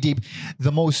extremely deep.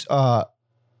 The most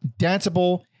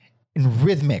danceable and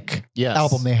rhythmic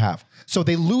album they have. So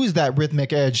they lose that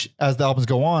rhythmic edge as the albums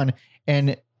go on,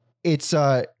 and it's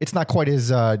not quite as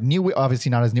new, obviously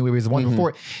not as new as the one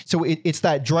before. So it's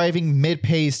that driving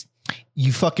mid-pace.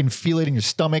 You fucking feel it in your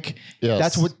stomach. Yes.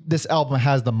 That's what this album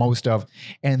has the most of.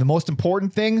 And the most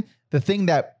important thing, the thing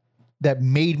that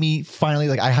made me finally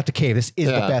like, I have to cave. This is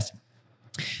the best.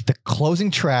 The closing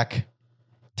track,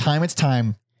 Time It's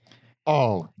Time.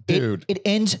 Oh, dude. It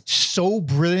ends so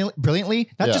brilliantly.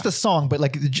 Not just the song, but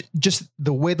like just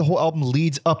the way the whole album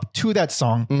leads up to that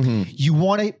song. You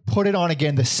want to put it on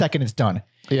again the second it's done.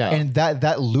 Yeah. And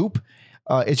that loop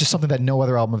is just something that no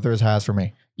other album of theirs has for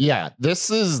me. Yeah,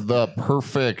 this is the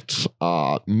perfect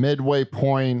midway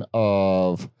point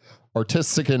of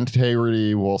artistic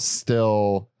integrity while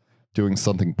still doing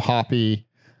something poppy.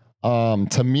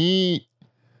 To me,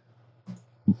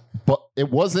 but it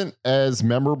wasn't as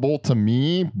memorable to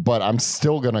me, but I'm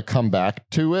still going to come back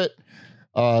to it.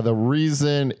 The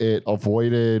reason it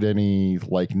avoided any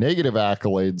like negative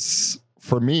accolades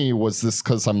for me was this,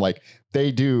 because I'm like,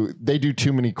 they do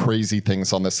too many crazy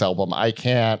things on this album. I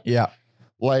can't. Yeah.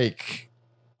 Like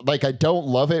I don't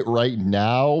love it right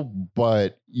now,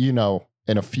 but in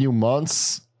a few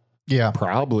months,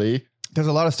 probably. There's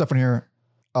a lot of stuff in here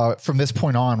from this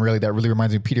point on, really, that really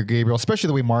reminds me of Peter Gabriel, especially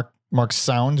the way Mark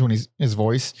sounds when his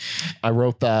voice. I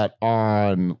wrote that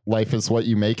on Life Is What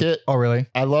You Make It. Oh, really?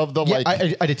 I love the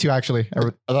I did too, actually.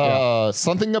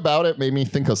 Something about it made me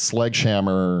think of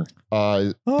Sledgehammer.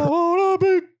 I wanna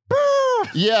be.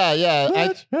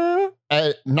 Yeah.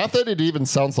 Not that it even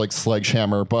sounds like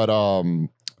Sledgehammer, but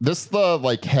the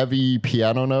like heavy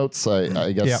piano notes,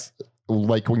 I guess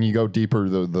like when you go deeper,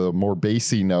 the more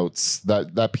bassy notes,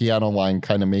 that piano line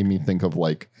kind of made me think of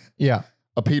like Yeah.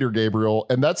 a Peter Gabriel,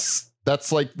 and that's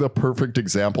like the perfect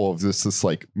example of this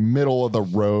like middle of the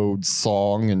road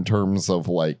song in terms of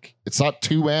like it's not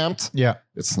too amped, Yeah.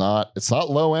 it's not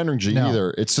low energy No.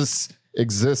 either. It's just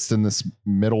exists in this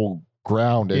middle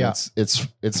ground, and Yeah.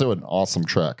 it's an awesome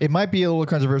track. It might be a little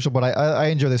controversial, but I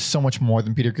enjoy this so much more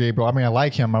than Peter Gabriel. I mean, I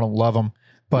like him. I don't love him,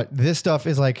 but this stuff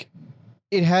is like,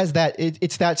 it has that,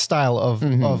 it's that style of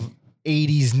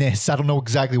 80s-ness. I don't know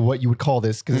exactly what you would call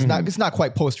this because it's not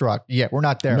quite post-rock yet. We're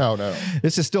not there. No.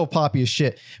 This is still poppy as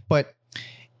shit. But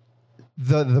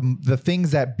the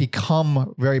things that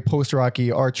become very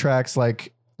post-rocky are tracks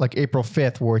like April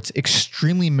 5th, where it's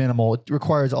extremely minimal. It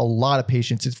requires a lot of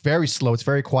patience. It's very slow. It's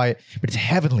very quiet, but it's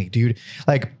heavenly, dude.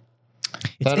 Like,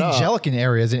 it's angelic in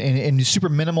areas and super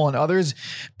minimal in others.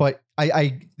 But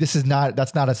that's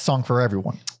not a song for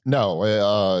everyone.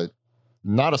 No,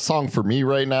 not a song for me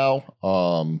right now.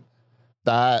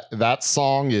 That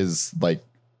song is like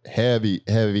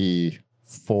heavy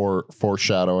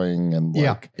foreshadowing and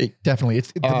like, it definitely.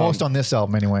 It's the most on this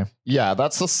album anyway. yeah,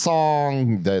 that's a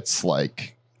song that's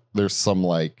like there's some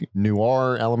like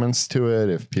noir elements to it.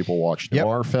 If people watch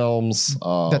noir films,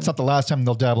 That's not the last time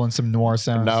they'll dabble in some noir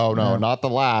sounds. no, Yeah. not the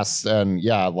last. And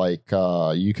yeah, like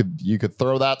you could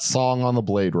throw that song on the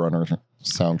Blade Runner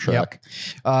soundtrack.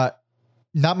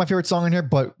 Not my favorite song on here,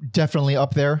 but definitely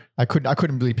up there. I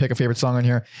couldn't really pick a favorite song on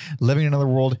here. Living in Another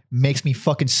World makes me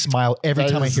fucking smile every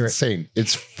That time I is hear it. insane.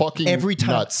 It's fucking Every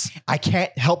time nuts. I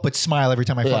can't help but smile every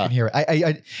time I fucking hear it.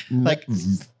 I like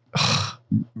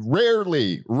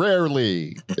rarely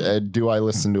do I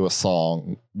listen to a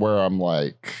song where I'm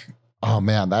like, oh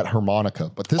man, that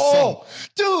harmonica. But this song,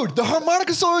 dude, the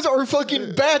harmonica solos are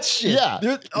fucking bad shit. Yeah.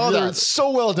 They're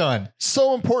so well done.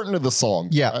 so important to the song.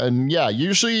 Yeah. And yeah,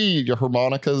 usually your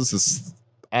harmonicas is,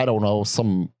 I don't know,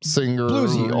 some singer.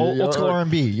 Bluesy, old school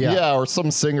R&B. Yeah. or some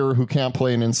singer who can't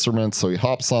play an instrument, so he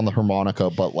hops on the harmonica.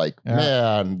 But like,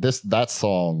 man, that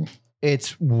song.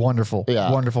 It's wonderful.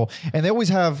 Yeah. Wonderful. And they always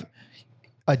have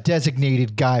a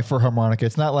designated guy for harmonica.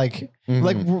 It's not like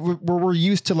we're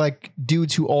used to like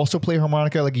dudes who also play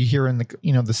harmonica, like you hear in the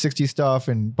the 60s stuff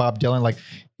and Bob Dylan, like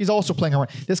he's also playing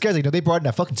harmonica. This guy's like, they brought in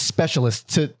a fucking specialist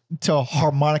to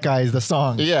harmonicize the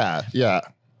song. Yeah.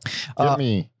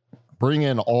 Bring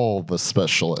in all the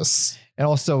specialists. And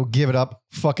also give it up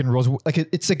fucking Rose. Like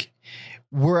it's like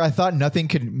where I thought nothing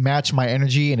could match my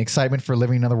energy and excitement for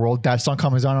Living in Another World, that song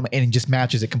comes on and it just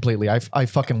matches it completely. I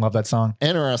fucking love that song.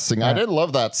 Interesting. I didn't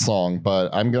love that song, but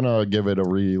I'm gonna give it a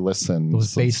re-listen.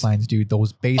 Those bass lines, dude.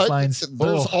 Those bass lines.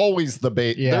 There's always the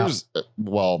bass. Yeah. There's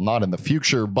not in the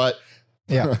future, but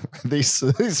Yeah. these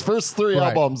first three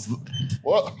Right. albums.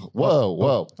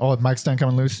 Whoa. Oh, Mike's done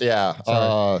coming loose.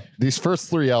 Yeah. These first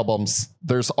three albums,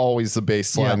 there's always the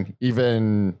bass line,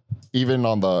 even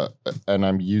on the, and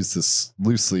I'm used this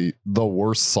loosely, the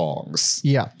worst songs.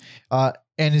 Yeah.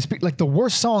 And it's like the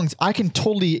worst songs, I can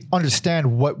totally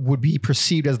understand what would be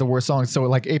perceived as the worst songs. So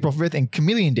like April 5th and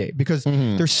Chameleon Day, because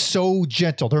they're so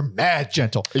gentle. They're mad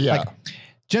gentle. Yeah. Like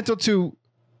gentle to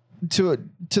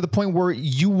the point where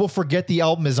you will forget the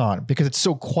album is on because it's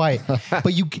so quiet. But that's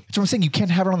what I'm saying. You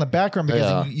can't have it on the background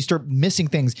because you start missing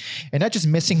things, and not just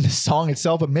missing the song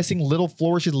itself, but missing little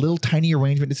flourishes, little tiny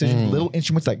arrangement decisions, little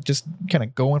instruments like just kind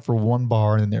of going for one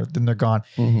bar and then they're gone.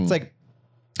 It's like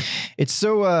it's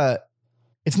so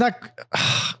it's not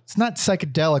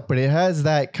psychedelic, but it has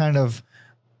that kind of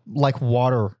like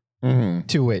water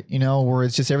to it, where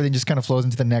it's just everything just kind of flows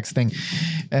into the next thing.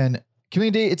 And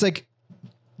Chameleon Day, it's like,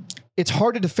 it's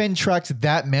hard to defend tracks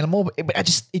that minimal, but it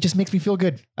just makes me feel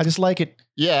good. I just like it.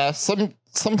 Yeah.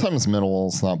 Sometimes minimal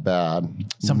is not bad.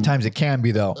 Sometimes it can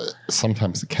be though.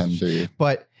 Sometimes it can be.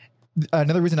 But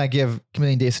another reason I give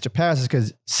Chameleon Day such a pass is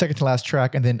because second to last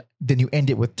track, and then you end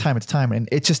it with Time It's Time, and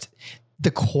it's just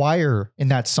the choir in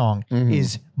that song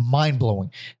is mind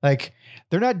blowing. Like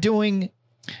they're not doing,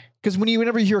 because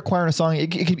whenever you hear a choir in a song,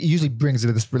 it usually brings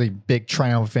this really big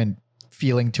triumphant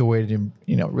feeling to it, and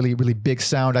really really big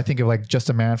sound. I think of like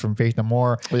Just a Man from Faith No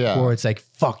More, where it's like,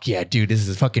 fuck yeah, dude, this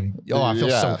is fucking, I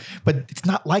feel so. But it's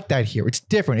not like that here. It's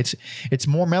different. It's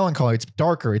more melancholy. It's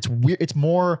darker. It's weird. It's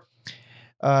more.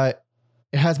 It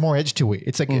has more edge to it.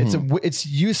 It's like it's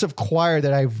use of choir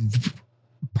that I've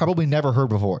probably never heard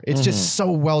before. It's just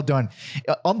so well done.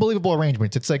 Unbelievable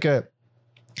arrangements. It's like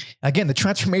again, the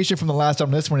transformation from the last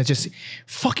album to this one is just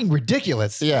fucking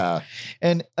ridiculous. Yeah.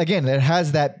 And again, it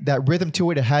has that rhythm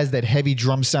to it. It has that heavy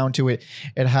drum sound to it.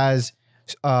 It has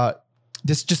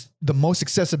this just the most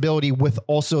accessibility with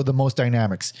also the most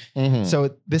dynamics.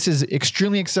 So this is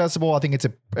extremely accessible. I think it's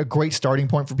a great starting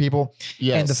point for people.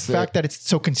 Yes, and the fact that it's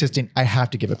so consistent, I have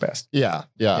to give it best. Yeah.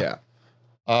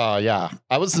 I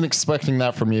wasn't expecting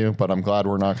that from you, but I'm glad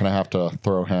we're not going to have to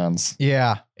throw hands.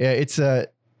 Yeah.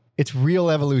 It's real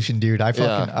evolution, dude.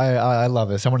 I love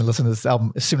this. I want to listen to this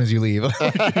album as soon as you leave.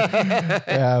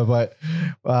 Yeah, but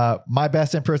my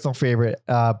best and personal favorite.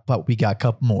 But we got a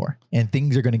couple more, and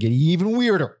things are going to get even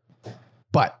weirder.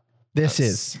 But this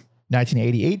is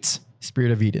 1988's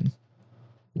Spirit of Eden.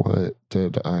 What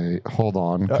did I hold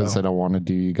on? Because I don't want to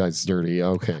do you guys dirty.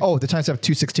 Okay. Oh, the times have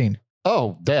 2:16.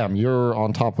 Oh, damn. You're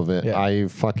on top of it. Yeah. I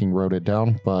fucking wrote it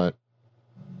down, but.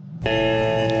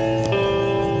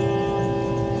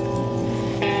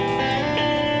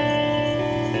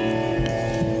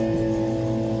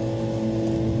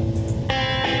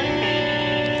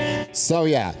 So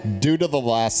yeah, due to the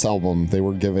last album, they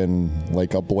were given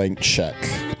like a blank check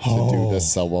to do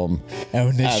this album.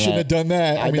 And they shouldn't have done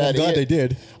that. I mean, I'm glad they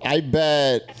did. I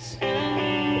bet.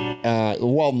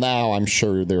 Well, now I'm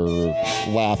sure they're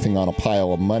laughing on a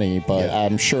pile of money, but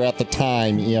I'm sure at the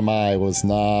time EMI was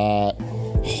not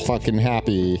fucking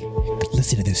happy.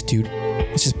 Listen to this, dude.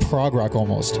 This is prog rock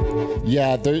almost.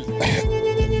 Yeah,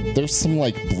 there's some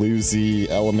like bluesy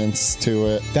elements to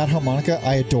it. That harmonica,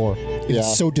 I adore. It's Yeah.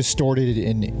 so distorted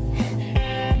and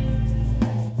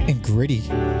gritty.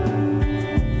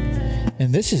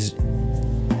 And this is,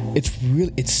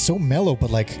 it's so mellow,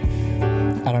 but like,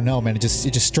 I don't know, man. It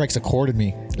just strikes a chord in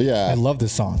me. Yeah. I love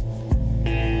this song.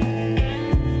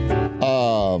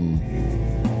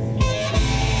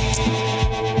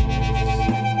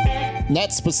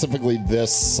 Not specifically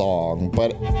this song,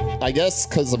 but I guess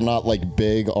because I'm not like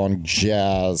big on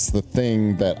jazz, the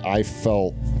thing that I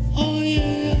felt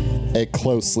it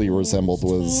closely resembled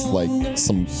was like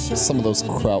some of those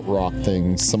krautrock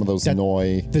things, some of those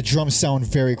Noi. The drums sound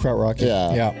very krautrocky.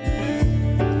 Yeah.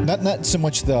 Yeah. Not so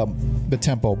much the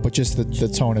tempo, but just the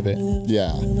tone of it.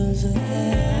 Yeah.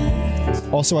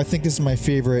 Also, I think this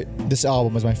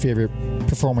album is my favorite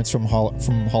performance from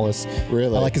Hollis.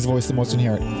 Really? I like his voice the most in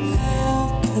here.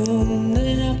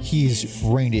 He's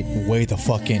reined it way the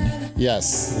fuck in.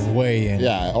 Yes. Way in.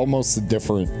 Yeah, almost a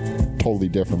totally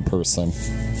different person.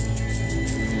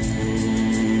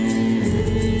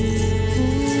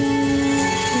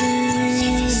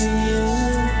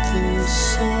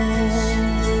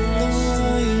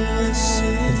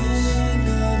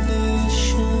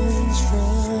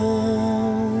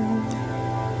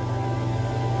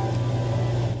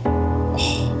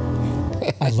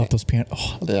 I love those piano.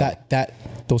 Oh, Yeah.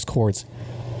 Those chords.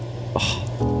 Oh.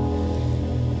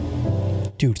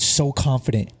 Dude, so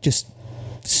confident. Just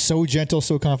so gentle,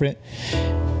 so confident.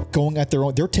 Going at their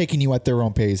own. They're taking you at their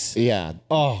own pace. Yeah.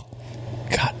 Oh,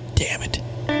 god damn it.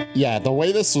 Yeah, the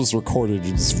way this was recorded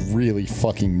is really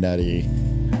fucking nutty.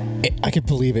 I can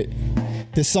believe it.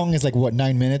 This song is like, what,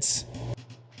 9 minutes?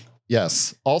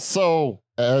 Yes. Also,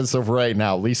 as of right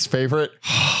now, least favorite.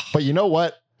 But you know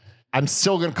what? I'm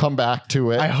still going to come back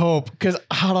to it. I hope, because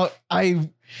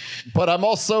But I'm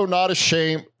also not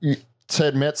ashamed to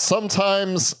admit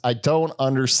sometimes I don't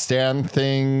understand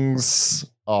things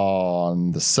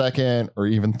on the second or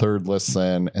even third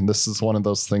listen. And this is one of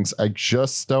those things I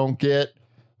just don't get.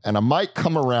 And I might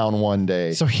come around one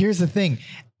day. So here's the thing.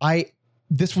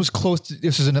 This was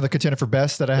another contender for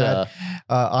best that I had,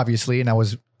 obviously, and I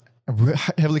was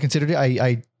heavily considered it.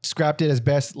 I scrapped it as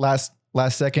best last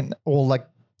second, or like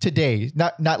today,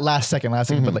 not last second,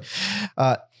 but like,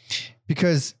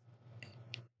 because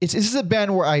this is a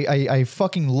band where I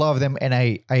fucking love them, and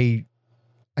I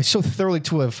so thoroughly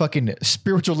to a fucking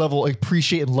spiritual level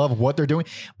appreciate and love what they're doing,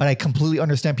 but I completely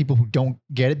understand people who don't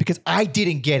get it, because I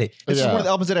didn't get it. This is one of the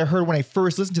albums that I heard when I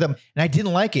first listened to them, and I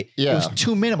didn't like it. Yeah. It was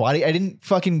too minimal. I didn't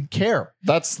fucking care.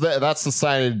 That's the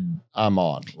side I'm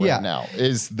on right now,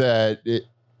 is that it,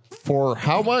 for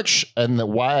how much and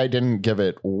why I didn't give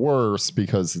it worse,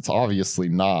 because it's obviously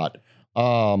not,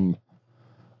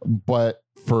 but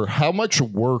for how much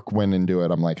work went into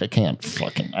it, I'm like, I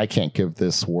can't give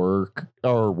this work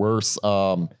or worse.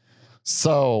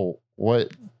 So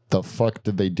what the fuck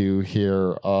did they do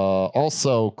here?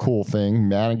 Also, cool thing,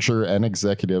 manager and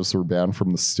executives were banned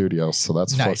from the studio, so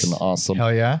that's Nice. fucking awesome.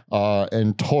 Hell yeah.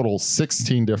 In total,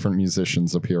 16 different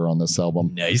musicians appear on this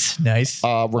album. Nice.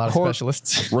 A lot of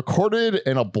specialists. Recorded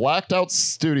in a blacked out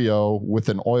studio with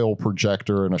an oil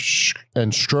projector and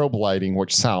and strobe lighting,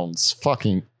 which sounds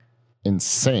fucking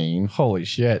insane. Holy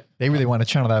shit. They really want to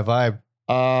channel that vibe.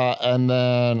 And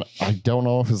then I don't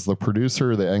know if it's the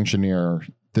producer or the engineer.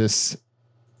 This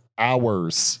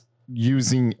hours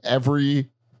using every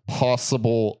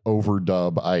possible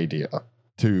overdub idea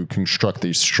to construct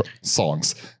these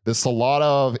songs. There's a lot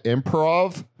of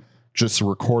improv, just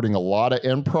recording a lot of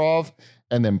improv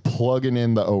and then plugging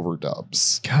in the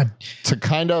overdubs. God, To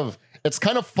kind of, it's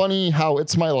kind of funny how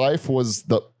It's My Life was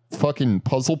the fucking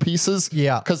puzzle pieces.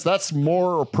 Yeah. Because that's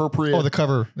more appropriate. oh, the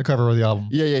cover of the album.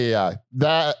 Yeah.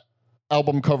 That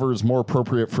album cover is more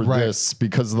appropriate for Right. this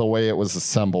because of the way it was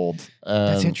assembled.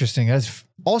 That's interesting.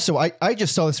 Also, I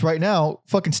just saw this right now.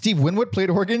 Fucking Steve Winwood played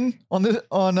organ on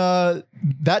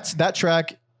that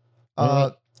track.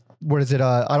 What is it?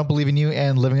 I Don't Believe in You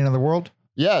and Living in Another World.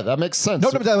 Yeah, that makes sense. No,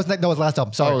 that was last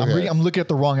album. Sorry, Oh, okay. I'm looking at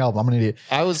the wrong album. I'm an idiot.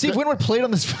 Steve go- Winwood played on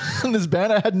this on this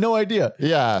band. I had no idea.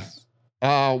 Yeah.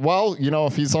 Well,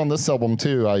 if he's on this album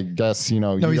too, I guess,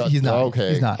 No, he's not.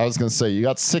 Okay. He's not. I was going to say, you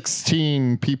got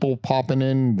 16 people popping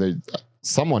in.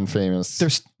 Someone famous.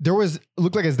 There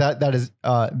looked like that is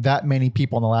that many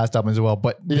people on the last album as well.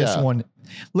 But this Yeah. one,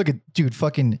 look at dude,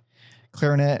 fucking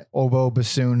clarinet, oboe,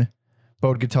 bassoon,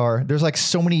 bowed guitar. There's like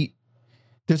so many.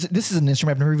 This is an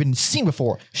instrument I've never even seen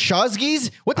before.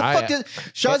 Shazgis? What the fuck is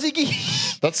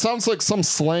Shazgi? That sounds like some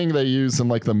slang they use in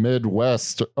like the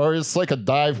Midwest, or it's like a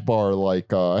dive bar. Like,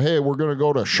 hey, we're gonna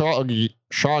go to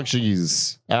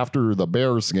Shaggy's after the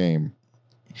Bears game.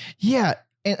 Yeah.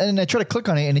 And I try to click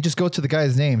on it and it just goes to the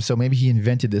guy's name. So maybe he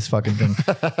invented this fucking thing.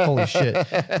 Holy shit.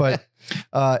 But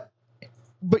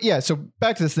yeah, so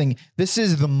back to this thing. This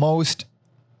is the most.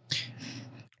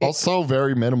 Also,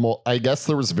 very minimal. I guess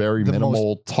there was very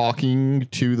minimal talking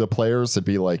to the players. It'd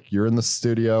be like, you're in the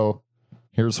studio.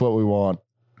 Here's what we want.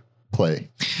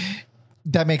 Play.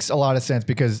 That makes a lot of sense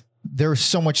because there's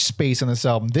so much space on this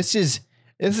album. This is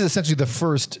essentially the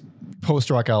first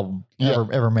post-rock album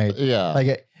ever made. Yeah.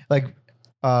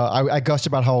 I gushed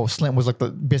about how Slint was like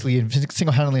basically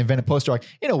single-handedly invented post-rock.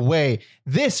 In a way,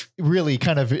 this really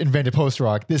kind of invented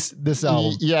post-rock. This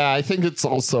album. Yeah, I think it's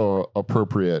also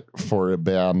appropriate for a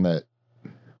band that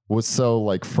was so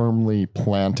like firmly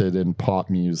planted in pop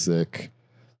music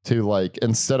to like,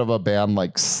 instead of a band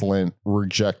like Slint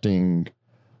rejecting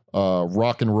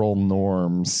rock and roll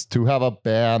norms, to have a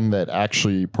band that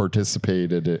actually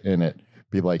participated in it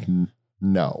be like,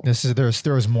 no.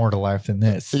 There's more to life than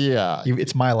this. Yeah.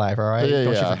 It's my life, all right? Yeah,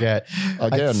 Don't yeah. you forget.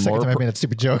 Again, second time I made that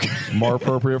stupid joke. more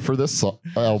appropriate for this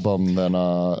album than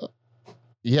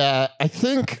yeah, I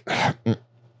think I'm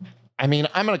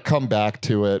gonna come back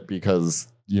to it because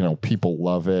people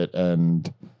love it,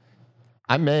 and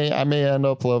I may end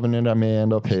up loving it, I may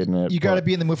end up hating it. You got to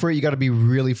be in the mood for it. You got to be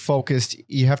really focused.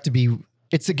 You have to be.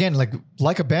 It's again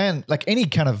like a band, like any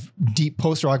kind of deep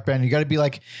post rock band. You got to be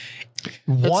like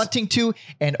wanting to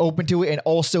and open to it, and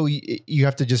also you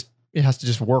have to just. It has to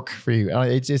just work for you.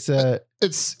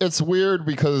 It's weird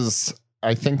because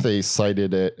I think they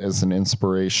cited it as an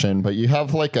inspiration, but you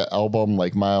have like an album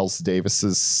like Miles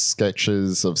Davis's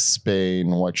Sketches of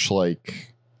Spain, which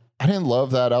like I didn't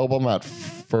love that album at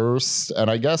first, and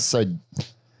I guess I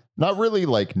not really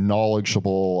like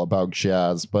knowledgeable about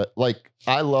jazz, but like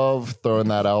I love throwing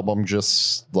that album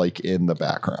just like in the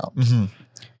background. Mm-hmm.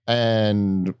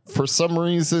 And for some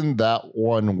reason that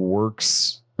one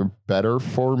works better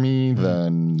for me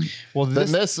than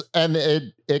this. And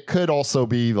it could also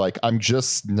be like I'm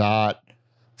just not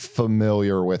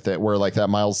familiar with it, where like that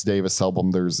Miles Davis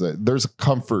album, there's a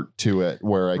comfort to it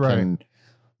where I can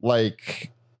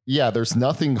like, yeah, there's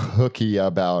nothing hooky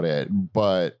about it,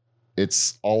 but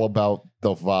it's all about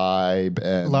the vibe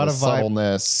and a lot the of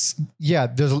subtleness.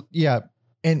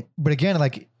 But again,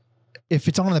 like if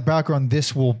it's on in the background,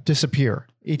 this will disappear.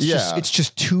 It's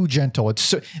just too gentle.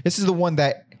 This is the one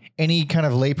that any kind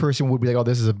of layperson would be like, oh,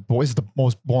 this is the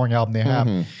most boring album they have.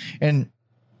 Mhm. And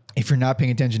if you're not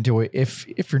paying attention to it,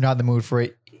 if you're not in the mood for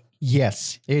it,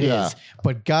 yes, it is.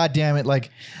 But God damn it, like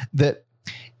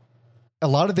a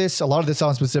lot of this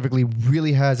album specifically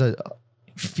really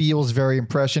feels very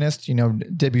impressionist,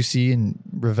 Debussy and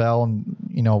Ravel and,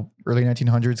 early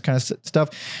 1900s kind of stuff,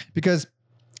 because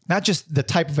not just the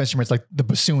type of instruments like the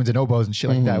bassoons and oboes and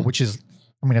shit like that, which is,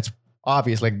 it's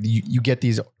obvious. Like you get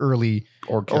these early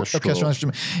orchestral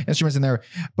instruments in there,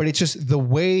 but it's just the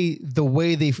way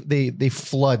they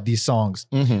flood these songs,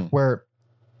 where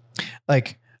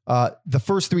like the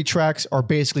first three tracks are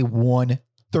basically one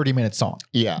 30-minute song.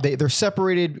 Yeah. They're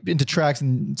separated into tracks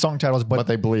and song titles, but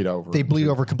they bleed over. They bleed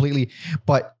over completely.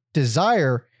 But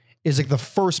Desire is like the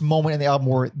first moment in the album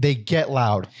where they get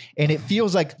loud, and it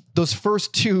feels like the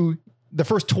first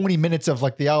 20 minutes of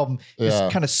like the album is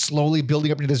kind of slowly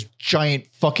building up into this giant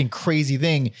fucking crazy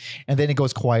thing, and then it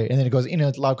goes quiet, and then it goes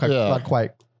loud,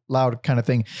 quiet, loud kind of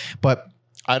thing. But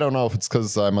I don't know if it's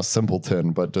because I'm a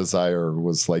simpleton, but Desire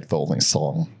was like the only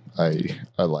song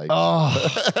I like.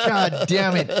 Oh, god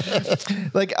damn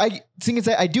it! Like I think it's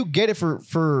I do get it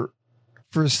for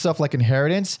stuff like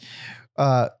Inheritance.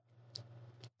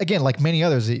 Again, like many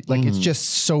others, it's just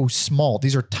so small.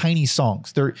 These are tiny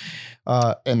songs. They're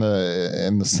in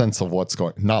the sense of what's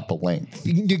going, not the length.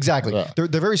 exactly. Yeah. They're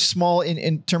very small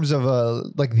in terms of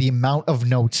like the amount of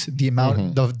notes, the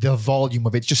amount the volume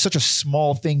of it. It's just such a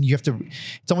small thing. You have to.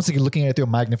 It's almost like you're looking at it through a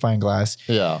magnifying glass.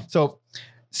 Yeah. So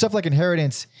stuff like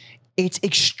Inheritance, it's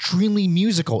extremely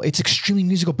musical. It's extremely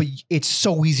musical, but it's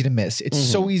so easy to miss. It's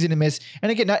so easy to miss.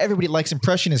 And again, not everybody likes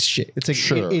impressionist shit. It's like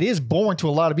Sure. it is boring to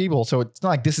a lot of people. So it's not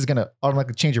like this is gonna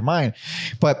automatically change your mind.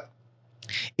 But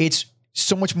it's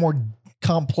so much more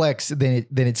complex than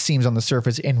it seems on the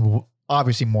surface, and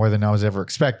obviously more than I was ever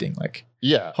expecting. Like,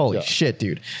 Yeah. holy shit,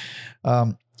 dude.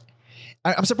 I'm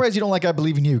surprised you don't like I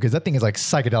Believe in You, because that thing is like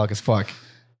psychedelic as fuck.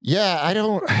 Yeah, I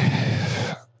don't.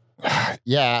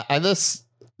 Yeah, I just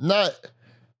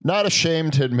not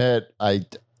ashamed to admit I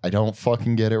don't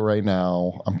fucking get it right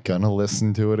now. I'm gonna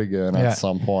listen to it again Yeah. at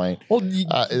some point. Well,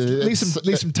 leave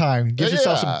some time. Give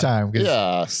yourself some time. 'Cause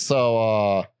Yeah.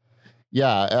 So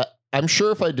I'm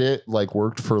sure if I did like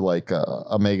worked for like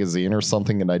a magazine or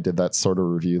something and I did that sort of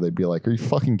review, they'd be like, "Are you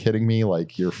fucking kidding me?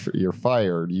 Like you're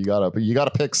fired. You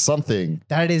gotta pick something."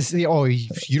 That is,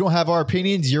 you don't have our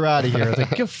opinions, you're out of here. It's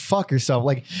like, go fuck yourself.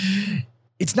 Like,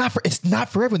 it's not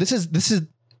for everyone. This is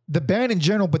the band in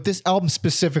general, but this album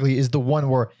specifically is the one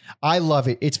where I love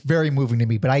it. It's very moving to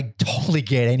me, but I totally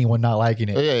get anyone not liking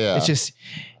it. Yeah. It's just,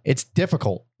 it's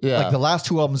difficult. Yeah. Like the last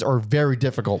two albums are very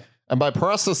difficult. And by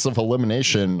process of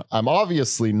elimination, I'm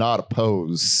obviously not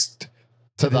opposed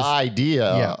to the idea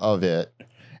of it.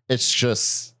 It's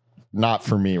just not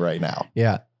for me right now.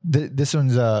 Yeah. This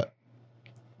one's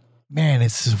man,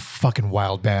 it's a fucking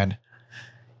wild band.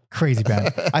 Crazy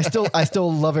band. I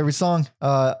still love every song.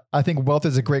 I think Wealth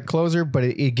is a great closer, but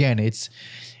it's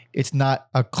not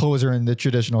a closer in the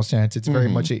traditional sense. It's very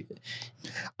much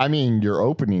I mean, your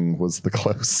opening was the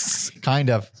close. kind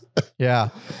of. Yeah.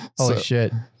 Holy So-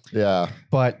 shit. Yeah.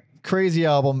 But crazy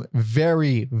album,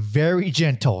 very, very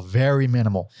gentle, very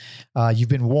minimal. You've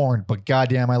been warned, but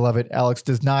goddamn, I love it. Alex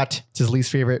does not. It's his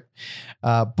least favorite.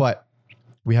 But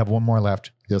we have one more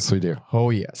left. Yes, we do. Oh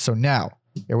yeah. So now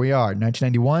here we are,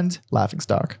 1991's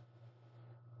Laughingstock.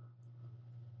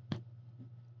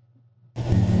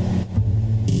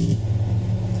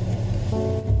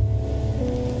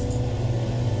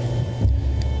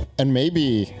 And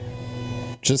maybe,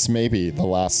 just maybe, the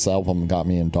last album got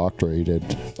me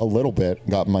indoctrinated a little bit.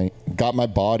 Got my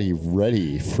body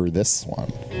ready for this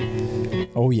one.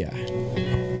 Oh yeah.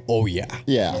 Oh yeah.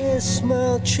 Yeah.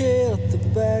 Small chair at the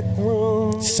back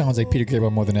room. Sounds like Peter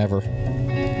Gabriel more than ever.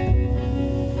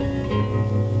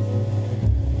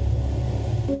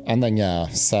 And then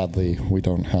sadly we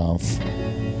don't have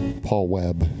Paul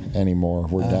Webb anymore.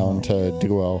 We're down to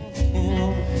duo.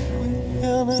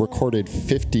 Recorded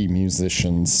 50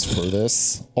 musicians for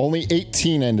this. Only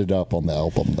 18 ended up on the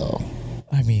album though.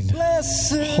 I mean,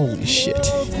 holy shit.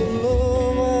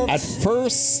 At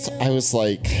first I was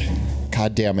like,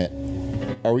 God damn it.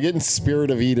 Are we getting Spirit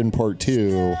of Eden Part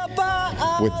 2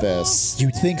 with this?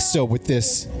 You'd think so with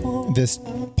this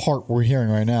part we're hearing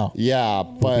right now. Yeah,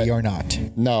 but We are not.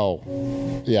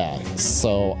 no. Yeah.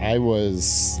 So I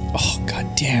was Oh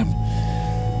god damn.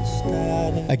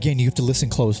 Again, you have to listen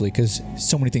closely because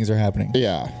so many things are happening.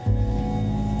 yeah.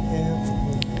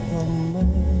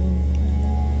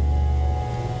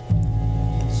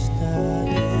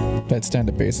 That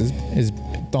stand-up bass is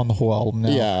on the whole album now.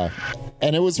 Yeah.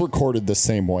 And it was recorded the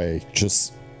same way,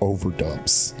 just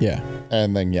overdubs. Yeah.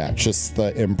 And then just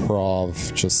the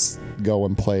improv, just go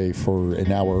and play for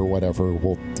an hour or whatever.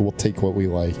 We'll take what we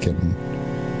like and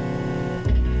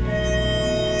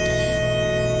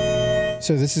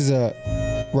So this is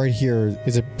right here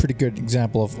is a pretty good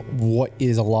example of what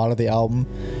is a lot of the album.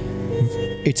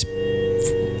 It's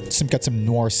got some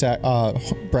noir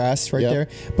brass right Yep. there,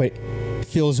 but it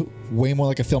feels way more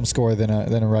like a film score than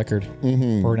a record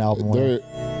or an album. whatever.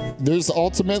 there's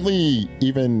ultimately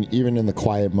even in the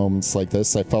quiet moments like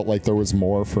this, I felt like there was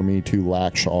more for me to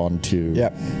latch on to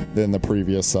Yep. than the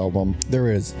previous album.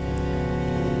 There is.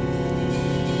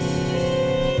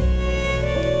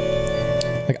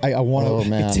 Like I want to. Oh,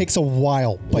 man. It takes a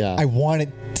while, but Yeah. I want it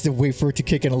to wait for it to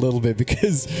kick in a little bit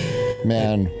because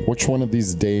Man, which one of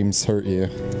these dames hurt you?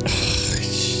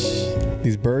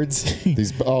 these birds.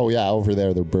 These over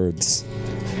there, they're birds.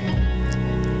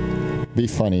 Be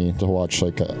funny to watch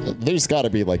there's got to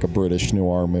be like a British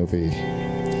noir movie.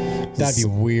 That'd be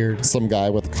weird. Some guy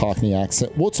with a Cockney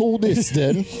accent. What's all this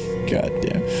then? God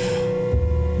damn.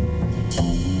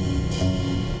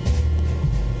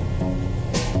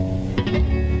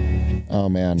 Oh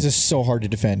man. It's just so hard to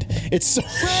defend. It's so,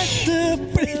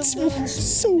 but it's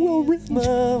so well written.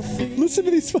 Listen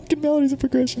to these fucking melodies and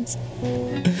progressions.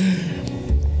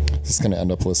 Just gonna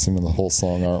end up listening to the whole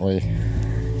song, aren't we?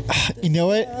 You know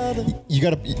what? You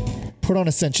gotta put on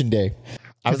Ascension Day.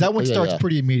 Because that one starts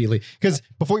pretty immediately. Because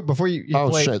before you Oh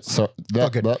play, shit! So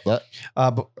that, good. that.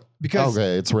 but because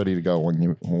Okay, it's ready to go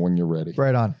when you're ready.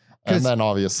 right on. And 'Cause then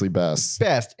obviously best.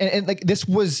 and like this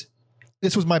was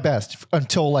my best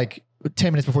until like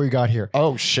 10 minutes before you got here.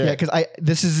 Oh shit! Yeah, because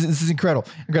this is incredible,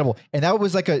 and that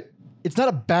was like it's not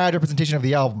a bad representation of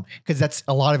the album because that's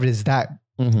a lot of it is that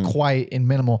quiet and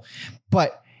minimal,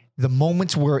 but the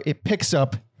moments where it picks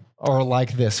up are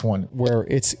like this one. Where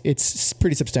it's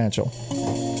pretty substantial.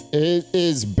 It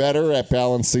is better at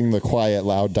balancing the quiet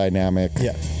loud dynamic.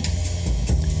 Yeah.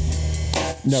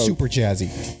 No, Super jazzy.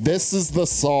 this is the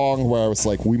song where I was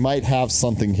like, we might have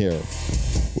something here.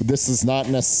 This is not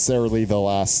necessarily the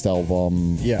last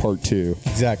album, Yeah. part 2.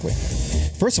 Exactly.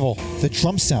 First of all, the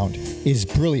drum sound is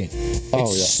brilliant. Oh,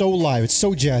 It's yeah. so live. It's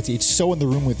so jazzy. It's so in the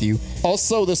room with you.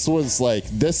 Also, this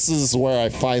is where I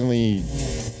finally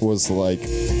was like,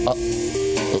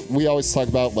 we always talk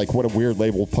about like what a weird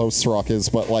label post rock is,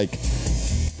 but like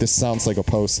this sounds like a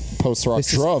post rock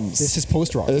drums. This is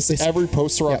post rock. This every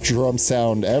post rock drum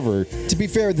sound ever. To be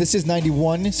fair, this is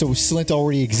 91, so Slint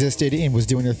already existed and was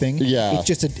doing their thing. Yeah. It's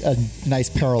just a nice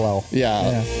parallel.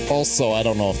 Yeah. Also, I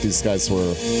don't know if these guys were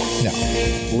No.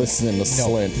 listening to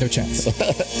Slint. No chance.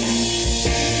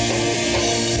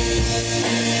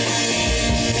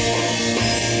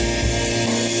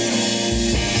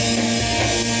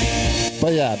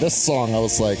 But yeah, this song I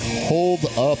was like, hold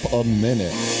up a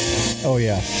minute. Oh,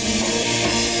 yeah.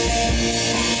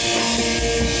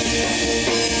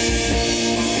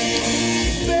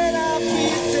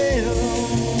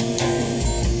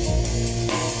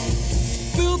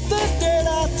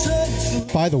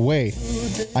 By the way,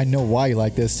 I know why you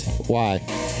like this. Why?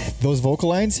 Those vocal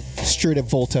lines, straight up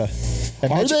Volta.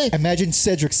 they? Imagine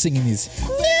Cedric singing these.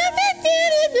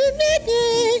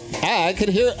 I could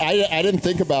hear. I didn't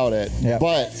think about it, Yeah.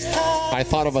 but I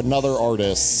thought of another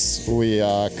artist we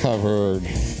covered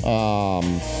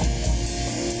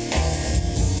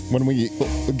when we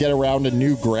get around to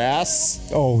New Grass.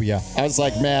 Oh, yeah. I was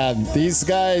like, man, these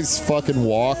guys fucking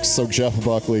walk so Jeff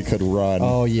Buckley could run.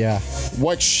 Oh, yeah.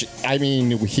 Which, I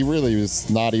mean, he really was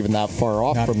not even that far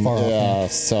off Not from. far off, yeah.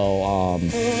 So,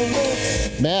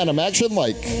 man, imagine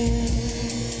like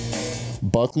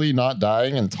Buckley not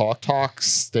dying and Talk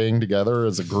staying together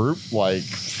as a group. Like,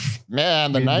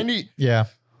 man, the 90s Yeah.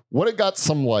 would have got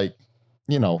some like,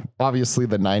 you know, obviously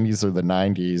the 90s are the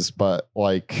 90s, but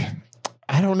like,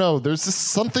 I don't know. There's just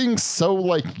something so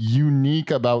like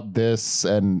unique about this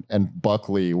and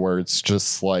Buckley where it's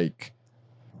just like,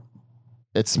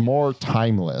 it's more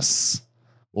timeless.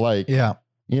 Like, Yeah.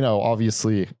 you know,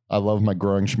 obviously, I love my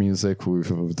grunge music. We've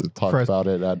talked First- about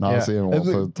it ad Yeah.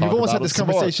 nauseum. We've almost had this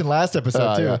conversation last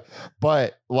episode too. Yeah.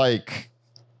 But like,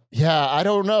 yeah, I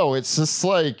don't know. It's just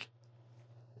like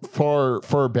for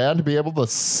a band to be able to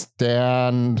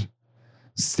stand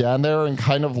there and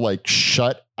kind of like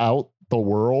shut out the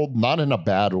world, not in a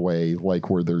bad way, like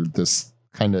where they're this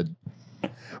kind of,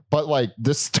 but like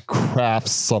this to craft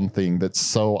something that's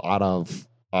so out of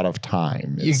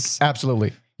time.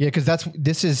 Absolutely. Yeah, because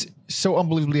this is so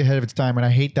unbelievably ahead of its time, and I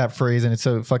hate that phrase, and it's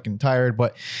so fucking tired.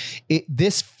 But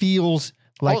this feels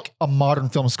like a modern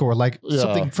film score, like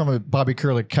something from a Bobby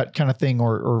Curley cut kind of thing,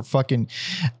 or fucking,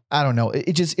 I don't know.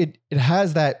 It just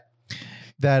has that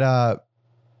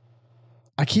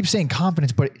I keep saying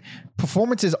confidence, but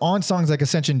performances on songs like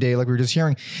Ascension Day, like we were just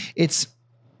hearing, it's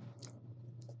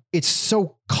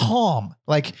so calm.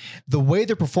 Like the way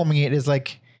they're performing it is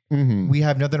like, we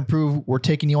have nothing to prove. We're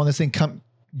taking you on this thing. Come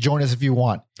join us if you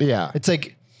want. Yeah. It's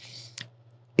like,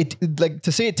 like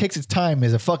to say it takes its time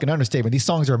is a fucking understatement. These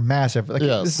songs are massive. Like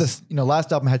this,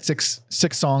 last album had six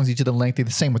songs, each of them lengthy.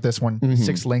 The same with this one,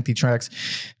 6 lengthy tracks.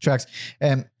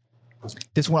 And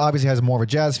this one obviously has more of a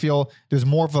jazz feel. There's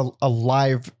more of a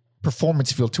live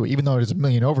performance feel to it, even though there's a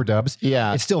million overdubs.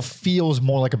 Yeah. It still feels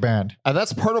more like a band. And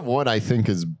that's part of what I think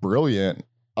is brilliant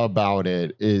about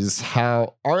it is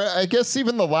how, or I guess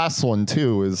even the last one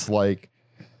too, is like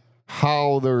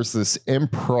how there's this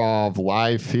improv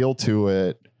live feel to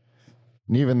it.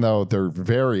 And even though they're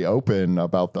very open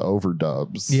about the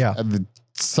overdubs. Yeah.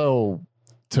 So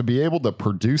to be able to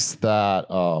produce that,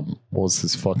 what was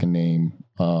his fucking name?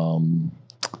 Tim?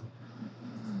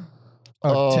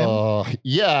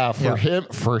 Yeah,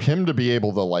 for him to be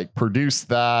able to like produce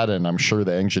that, and I'm sure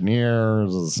the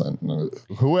engineers and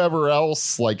whoever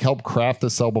else like helped craft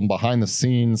this album behind the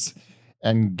scenes,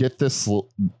 and get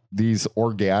these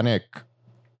organic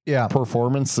Yeah.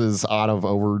 performances out of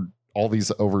all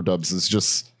these overdubs is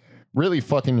just really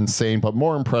fucking insane, but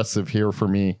more impressive here for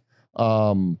me.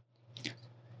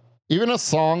 Even a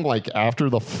song like After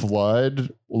the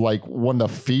Flood, like when the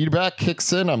feedback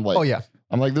kicks in, I'm like, Oh yeah.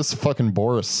 this is a fucking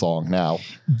Boris song now.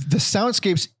 The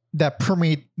soundscapes that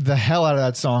permeate the hell out of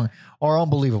that song are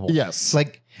unbelievable. Yes.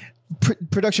 Like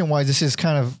production wise, this is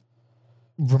kind of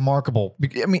remarkable.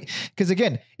 I mean, because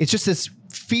again, it's just this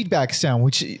feedback sound,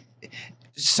 which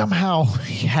somehow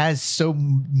has so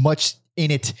much in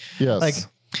it. Yes. Like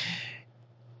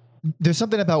there's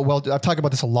something about I've talked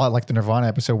about this a lot, like the Nirvana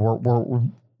episode, where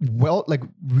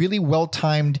really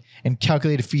well-timed and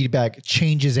calculated feedback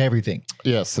changes everything.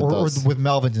 Yes, it Or does. with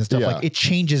Melvins and stuff, Yeah. like it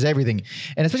changes everything.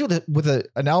 And especially with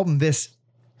an album this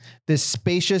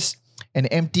spacious and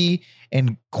empty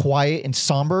and quiet and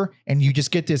somber, and you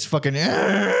just get this fucking,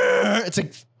 it's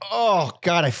like, oh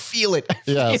God, I feel it. I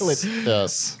feel it.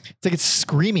 Yes. It's like it's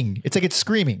screaming. It's like it's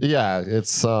screaming. Yeah,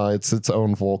 it's its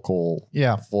own vocal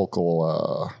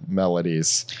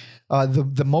melodies.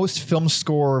 The most film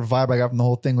score vibe I got from the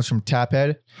whole thing was from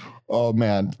Taphead. Oh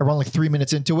man, Around like 3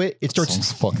 minutes into it, it starts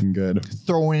sounds fucking good.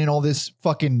 throwing in all this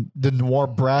fucking the noir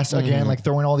brass again, like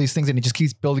throwing all these things, and it just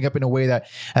keeps building up in a way that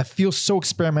feels so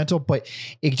experimental, but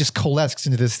it just coalesces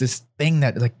into this thing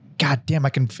that, like, God damn, I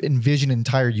can envision an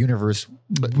entire universe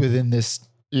within this.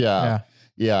 Yeah.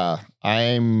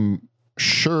 I'm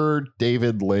sure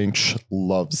David Lynch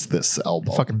loves this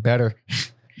album. Fucking better.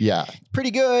 Yeah,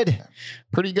 Pretty good.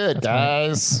 pretty good,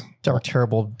 guys. Our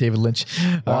terrible David Lynch.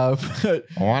 But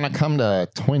I want to come to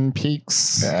Twin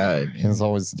Peaks. He's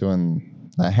always doing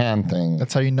the hand thing.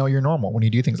 that's how you know you're normal, when you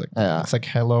do things like that. Yeah. It's like,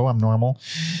 hello, I'm normal.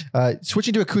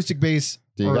 Switching to acoustic bass.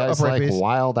 Do you or guys upright like bass.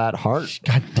 Wild at Heart?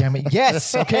 God damn it.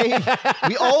 Yes. Okay.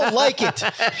 We all like it.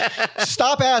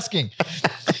 Stop asking.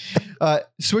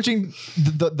 Switching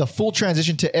the full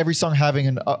transition to every song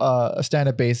having a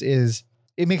stand-up bass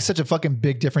it makes such a fucking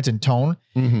big difference in tone.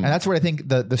 And that's what I think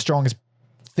the strongest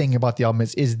thing about the album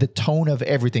is the tone of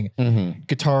everything.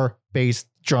 Guitar, bass,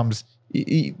 drums,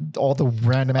 all the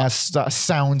random ass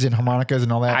sounds and harmonicas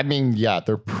and all that. I mean, yeah,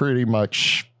 they're pretty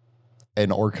much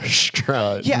an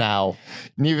orchestra now.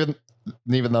 And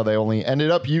even though they only ended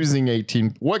up using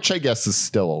 18, which I guess is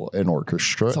still an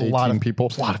orchestra. It's a 18 lot of people.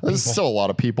 It's still a lot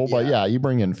of people, but yeah, you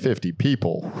bring in 50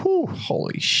 people. Whew,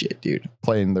 Holy shit, dude.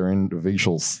 playing their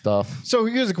individual stuff. So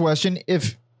here's a question.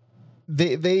 If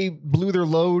they blew their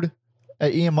load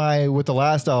at EMI with the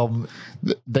last album,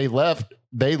 They left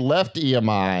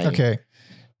EMI. okay.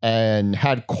 And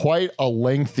had quite a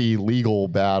lengthy legal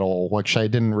battle, which I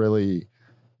didn't really.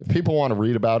 If people want to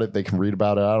read about it, they can read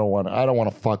about it. I don't want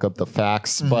to fuck up the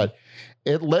facts, but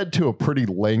it led to a pretty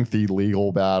lengthy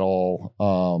legal battle.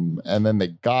 And then they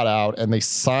got out and they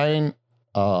signed.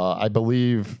 I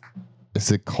believe,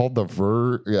 is it called the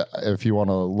Verve? Yeah, if you want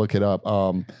to look it up.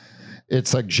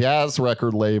 It's a jazz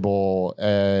record label,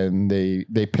 and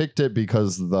they picked it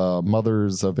because the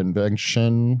Mothers of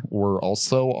Invention were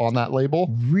also on that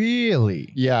label.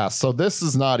 Really? Yeah, so this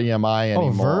is not EMI Oh,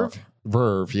 anymore. Verve?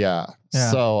 Verve, yeah. Yeah.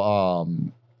 So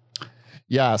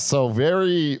so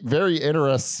very, very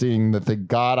interesting that they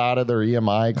got out of their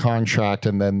EMI contract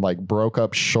and then like broke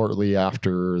up shortly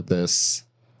after this.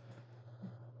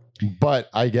 But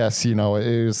I guess, it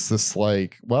was this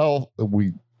like, well,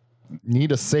 we need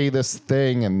to say this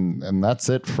thing and that's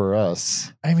it for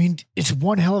us. I mean, it's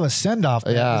one hell of a send off.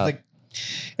 Yeah.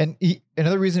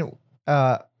 Another reason,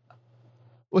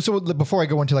 so before I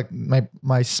go into like my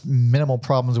minimal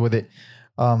problems with it,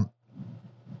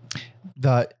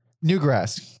 the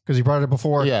Newgrass, because you brought it up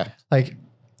before. Yeah. Like,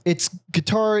 it's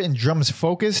guitar and drums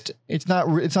focused. It's not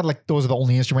like those are the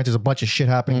only instruments. There's a bunch of shit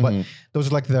happening, but those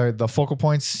are like the focal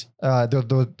points. Those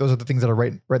are the things that are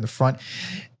right in the front.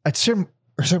 At certain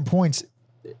points,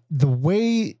 the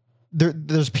way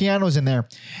there's pianos in there,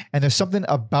 and there's something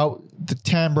about the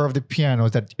timbre of the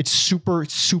pianos that it's super,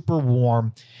 super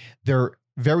warm. They're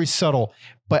very subtle,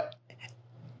 but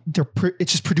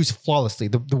it's just produced flawlessly.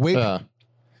 The way,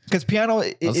 because piano,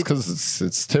 That's because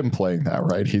it's Tim playing that,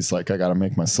 right? He's like, I got to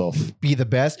make myself be the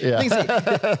best. Yeah.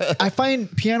 I find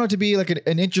piano to be like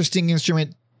an interesting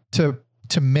instrument to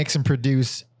mix and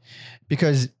produce,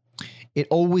 because it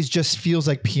always just feels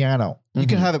like piano. You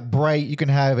can have it bright, you can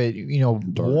have it,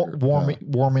 Darker,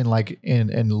 warm in like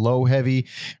in low heavy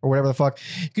or whatever the fuck.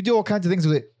 You could do all kinds of things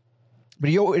with it, but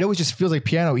it always just feels like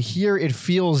piano. Here it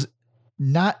feels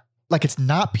not like it's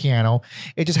not piano.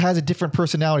 It just has a different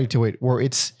personality to it, where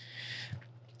it's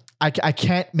I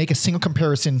can't make a single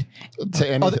comparison to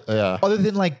anything. other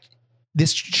than like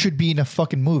this should be in a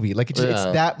fucking movie. Like it's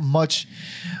that much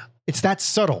it's that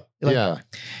subtle. Like, yeah.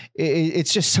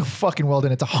 it's just so fucking well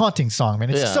done. It's a haunting song, man.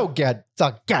 It's Yeah.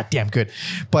 so goddamn good.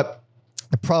 But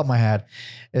the problem I had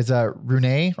is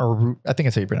Rune, or I think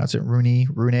that's how you pronounce it. Rune,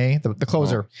 the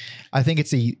closer. I think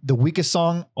it's the weakest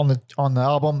song on the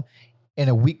album, and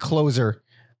a weak closer.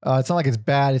 It's not like it's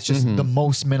bad. It's just the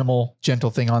most minimal, gentle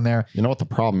thing on there. You know what the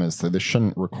problem is? That they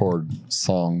shouldn't record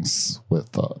songs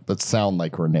with that sound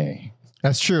like Renee.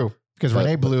 That's true. Because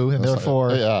Renee blew, and therefore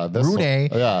Rune.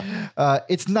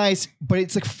 It's nice, but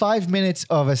it's like 5 minutes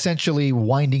of essentially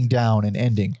winding down and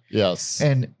ending. Yes.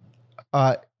 And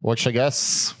which I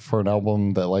guess for an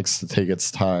album that likes to take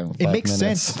its time, it makes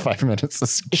sense. 5 minutes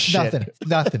is it's shit.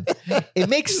 nothing. It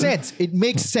makes sense. It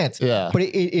makes sense. Yeah. But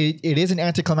it is an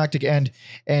anticlimactic end.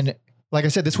 And like I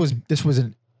said, this was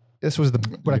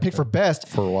what I picked for best.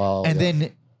 For a while. And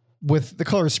then with The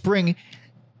Color of Spring,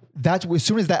 that's as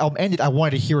soon as that album ended, I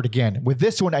wanted to hear it again. With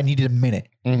this one, I needed a minute.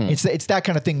 It's that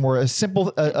kind of thing where a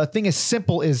thing as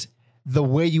simple as the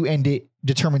way you end it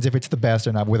determines if it's the best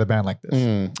or not with a band like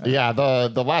this. Yeah,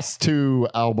 the last two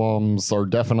albums are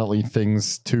definitely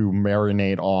things to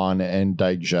marinate on and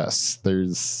digest.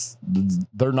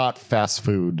 They're not fast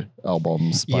food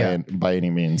albums by any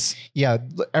means. Yeah,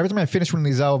 every time I finished one of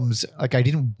these albums, like I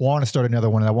didn't want to start another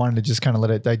one. I wanted to just kind of let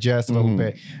it digest a little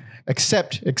bit.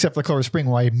 Except for Color of Spring,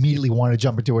 where I immediately wanted to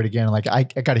jump into it again. Like I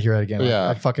got to hear it again. Yeah,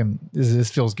 I fucking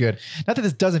this feels good. Not that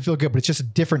this doesn't feel good, but it's just a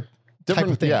different type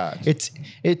of thing. Yeah, it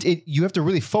you have to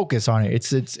really focus on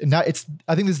it.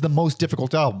 I think this is the most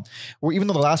difficult album. Where even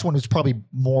though the last one was probably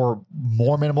more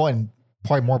minimal and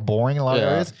probably more boring in a lot of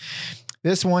areas,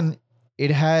 this one, it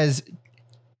has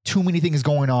too many things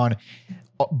going on,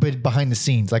 but behind the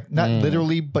scenes, like not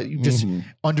literally, but you just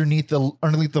underneath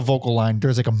the vocal line,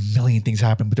 there's like a million things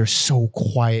happen, but they're so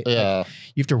quiet. Yeah, like,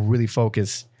 you have to really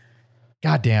focus.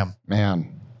 God damn,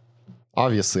 man.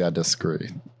 Obviously, I disagree,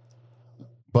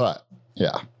 but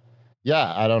yeah.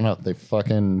 I don't know. They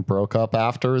fucking broke up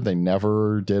after. They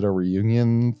never did a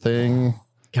reunion thing.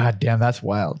 God damn, that's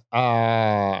wild.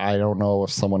 I don't know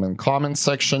if someone in the comments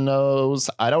section knows.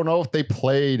 I don't know if they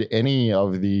played any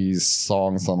of these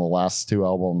songs on the last two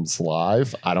albums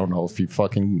live. I don't know if you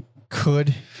fucking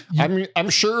could. I mean, I'm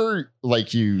sure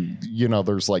like you know,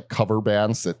 there's like cover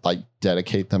bands that like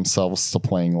dedicate themselves to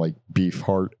playing like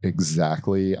Beefheart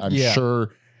exactly.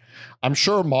 I'm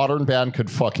sure a modern band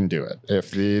could fucking do it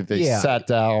if they sat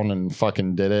down and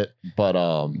fucking did it.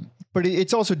 But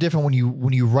it's also different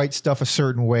when you write stuff a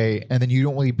certain way and then you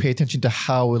don't really pay attention to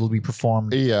how it'll be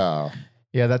performed. Yeah,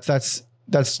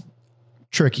 that's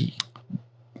tricky.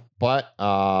 But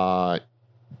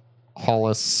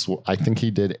Hollis, I think he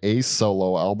did a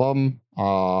solo album.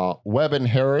 Webb and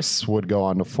Harris would go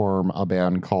on to form a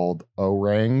band called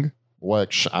Orang,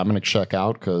 which I'm gonna check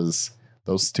out because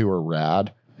those two are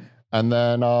rad. And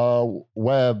then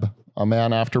Webb, a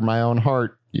man after my own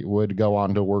heart, would go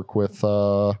on to work with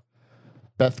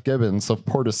Beth Gibbons of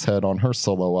Portishead on her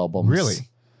solo albums. Really?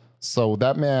 So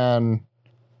that man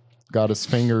got his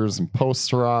fingers in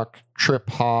post rock, trip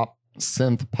hop,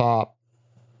 synth pop.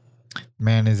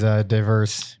 Man is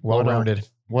diverse, well-rounded.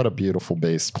 What a beautiful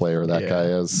bass player that guy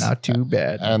is. Not too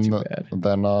bad.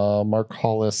 Then Mark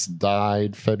Hollis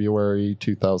died February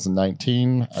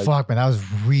 2019. Fuck, man, that was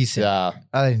recent. Yeah.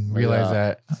 I didn't realize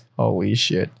that. Holy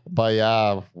shit. But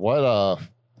yeah, what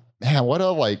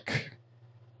a like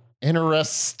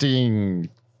interesting,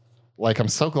 like I'm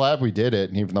so glad we did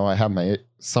it. And even though I have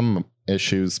some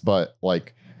issues, but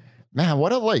like, man,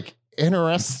 what a like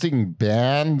interesting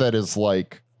band that is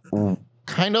like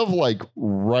kind of like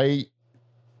right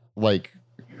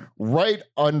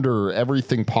under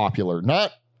everything popular,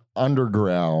 not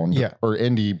underground or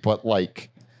indie, but like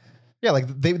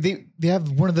they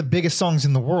have one of the biggest songs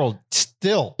in the world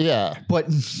still. Yeah, but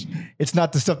it's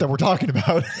not the stuff that we're talking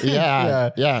about.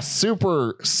 yeah,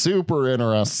 super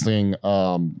interesting.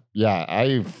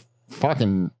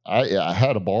 I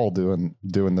had a ball doing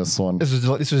this one.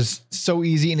 This was so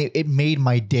easy, and it made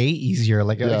my day easier.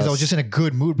 Like because I was just in a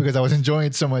good mood because I was enjoying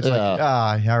it so much. Like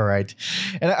all right.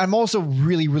 And I'm also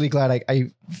really, really glad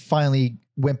I finally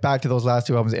went back to those last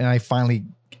two albums, and I finally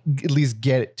at least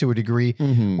get it to a degree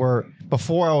where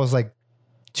before I was like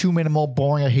too minimal,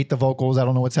 boring. I hate the vocals. I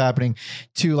don't know what's happening.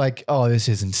 To like, oh, this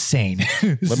is insane.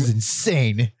 This is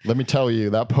insane. Let me tell you,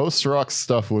 that post rock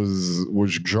stuff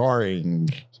was jarring.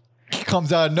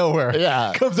 Comes out of nowhere.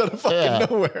 Yeah. Comes out of fucking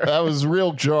nowhere. That was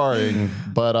real jarring.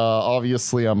 But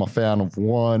obviously I'm a fan of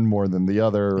one more than the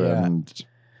other. Yeah. And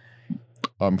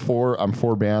I'm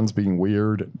for bands being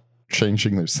weird,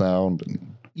 changing their sound.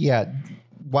 And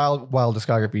wild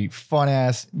discography. Fun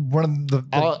ass. One of the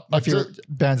my favorite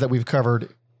bands that we've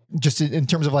covered just in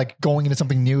terms of like going into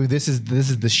something new, this is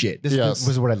the shit. This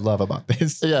is what I love about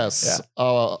this. Yes.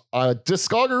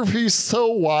 Discography so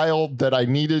wild that I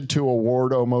needed to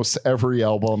award almost every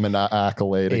album an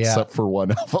accolade except for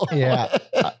one album. Yeah.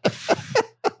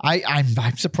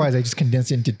 I'm surprised I just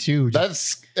condensed it into two.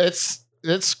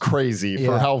 It's crazy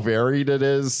for how varied it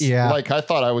is. Yeah. Like I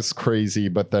thought I was crazy,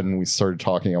 but then we started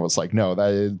talking. I was like, no,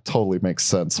 that it totally makes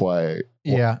sense why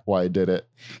I did it.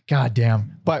 God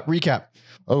damn. But recap.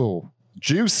 Oh,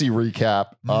 juicy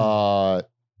recap.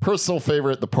 Personal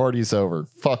favorite, The Party's Over.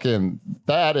 Fucking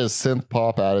that is synth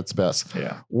pop at its best.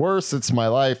 Yeah. Worse, It's My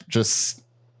Life, just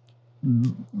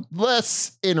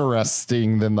less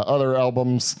interesting than the other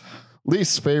albums.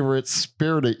 Least favorite,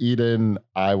 Spirit of Eden.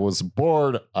 I was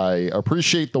bored. I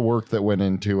appreciate the work that went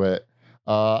into it.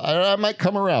 I might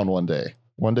come around one day.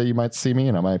 One day you might see me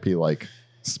and I might be like,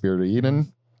 Spirit of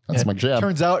Eden. That's my jam.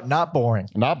 Turns out not boring.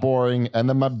 Not boring. And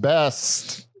then my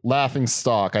best, Laughing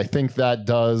Stock. I think that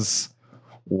does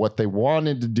what they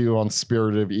wanted to do on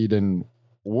Spirit of Eden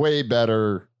way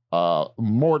better.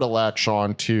 More to latch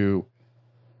on to.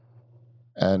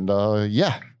 And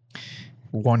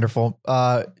Wonderful.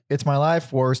 It's My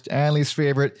Life, worst and least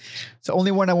favorite. It's the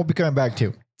only one I won't be coming back to.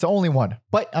 It's the only one.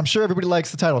 But I'm sure everybody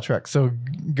likes the title track, so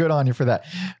good on you for that.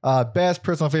 Best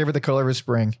personal favorite, The Color of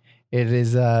Spring. It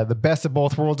is the best of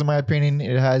both worlds, in my opinion.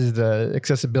 It has the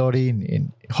accessibility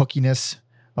and hookiness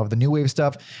of the new wave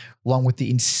stuff, along with the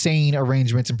insane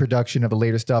arrangements and production of the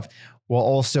later stuff, while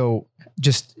also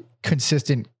just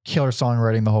consistent killer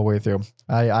songwriting the whole way through.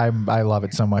 I love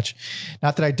it so much.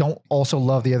 Not that I don't also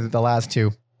love the last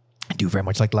two. I do very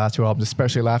much like the last two albums,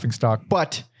 especially Laughing Stock,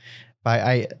 but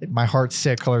my heart's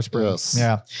sick, Color Spring. Yes.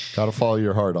 Yeah. Gotta follow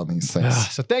your heart on these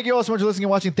things. So thank you all so much for listening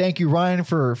and watching. Thank you, Ryan,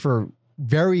 for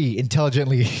very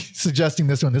intelligently suggesting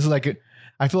this one. This is like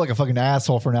I feel like a fucking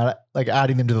asshole for not like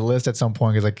adding them to the list at some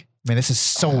point. Because like, man, this is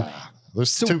so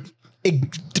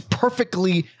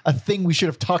perfectly a thing we should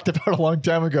have talked about a long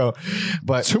time ago.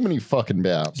 But too many fucking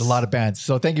bands. A lot of bands.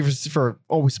 So thank you for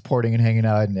always supporting and hanging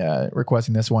out and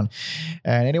requesting this one.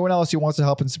 And anyone else who wants to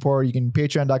help and support, you can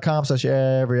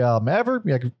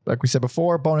patreon.com/everyalbumever. Like we said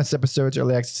before, bonus episodes,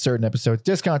 early access to certain episodes,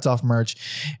 discounts off merch.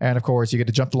 And of course, you get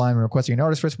to jump the line when requesting an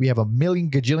artist first. We have a million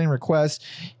gajillion requests.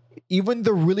 Even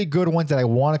the really good ones that I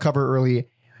want to cover early,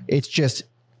 it's just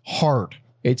hard.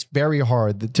 It's very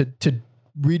hard to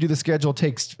redo the schedule.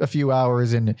 Takes a few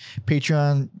hours, and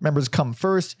Patreon members come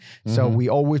first, so we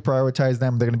always prioritize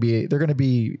them. They're going to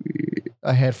be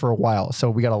ahead for a while. So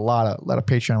we got a lot of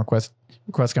Patreon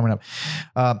requests coming up.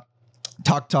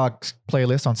 Talk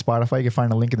playlist on Spotify. You can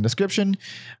find a link in the description.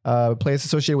 Playlist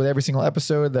associated with every single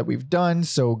episode that we've done.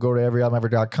 So go to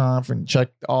everyalbumever.com and check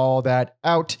all that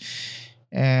out.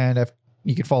 And if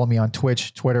you can follow me on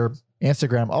Twitch, Twitter,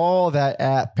 Instagram, all that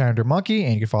at Panda Monkey,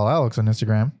 and you can follow Alex on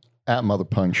Instagram at Mother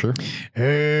Puncture.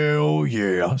 Hell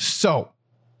yeah! So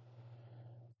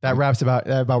that wraps it up.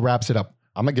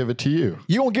 I'm gonna give it to you.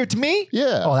 You won't give it to me?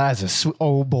 Yeah. Oh, that's a sweet.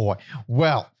 Oh boy.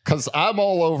 Well, because I'm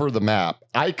all over the map.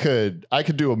 I could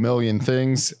do a million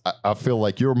things. I feel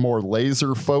like you're more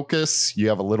laser focused. You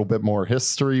have a little bit more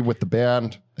history with the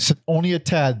band. So only a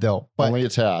tad though. But only a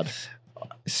tad.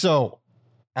 So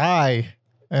I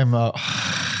am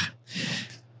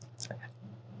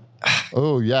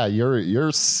oh yeah,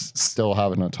 you're still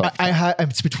having a tough.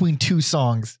 It's between two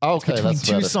songs. Okay, it's between that's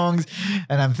two better. songs,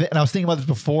 and I was thinking about this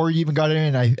before you even got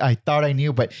in, and I thought I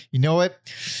knew, but you know what?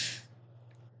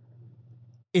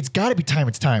 It's got to be Time.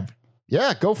 It's Time.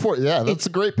 Yeah, go for it. Yeah, that's a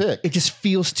great pick. It just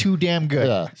feels too damn good.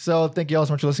 Yeah. So thank you all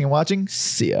so much for listening and watching.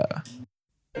 See ya.